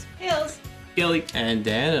 Alex. Hills. Gilly. and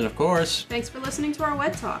Dan, and of course, Thanks for listening to our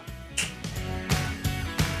web talk.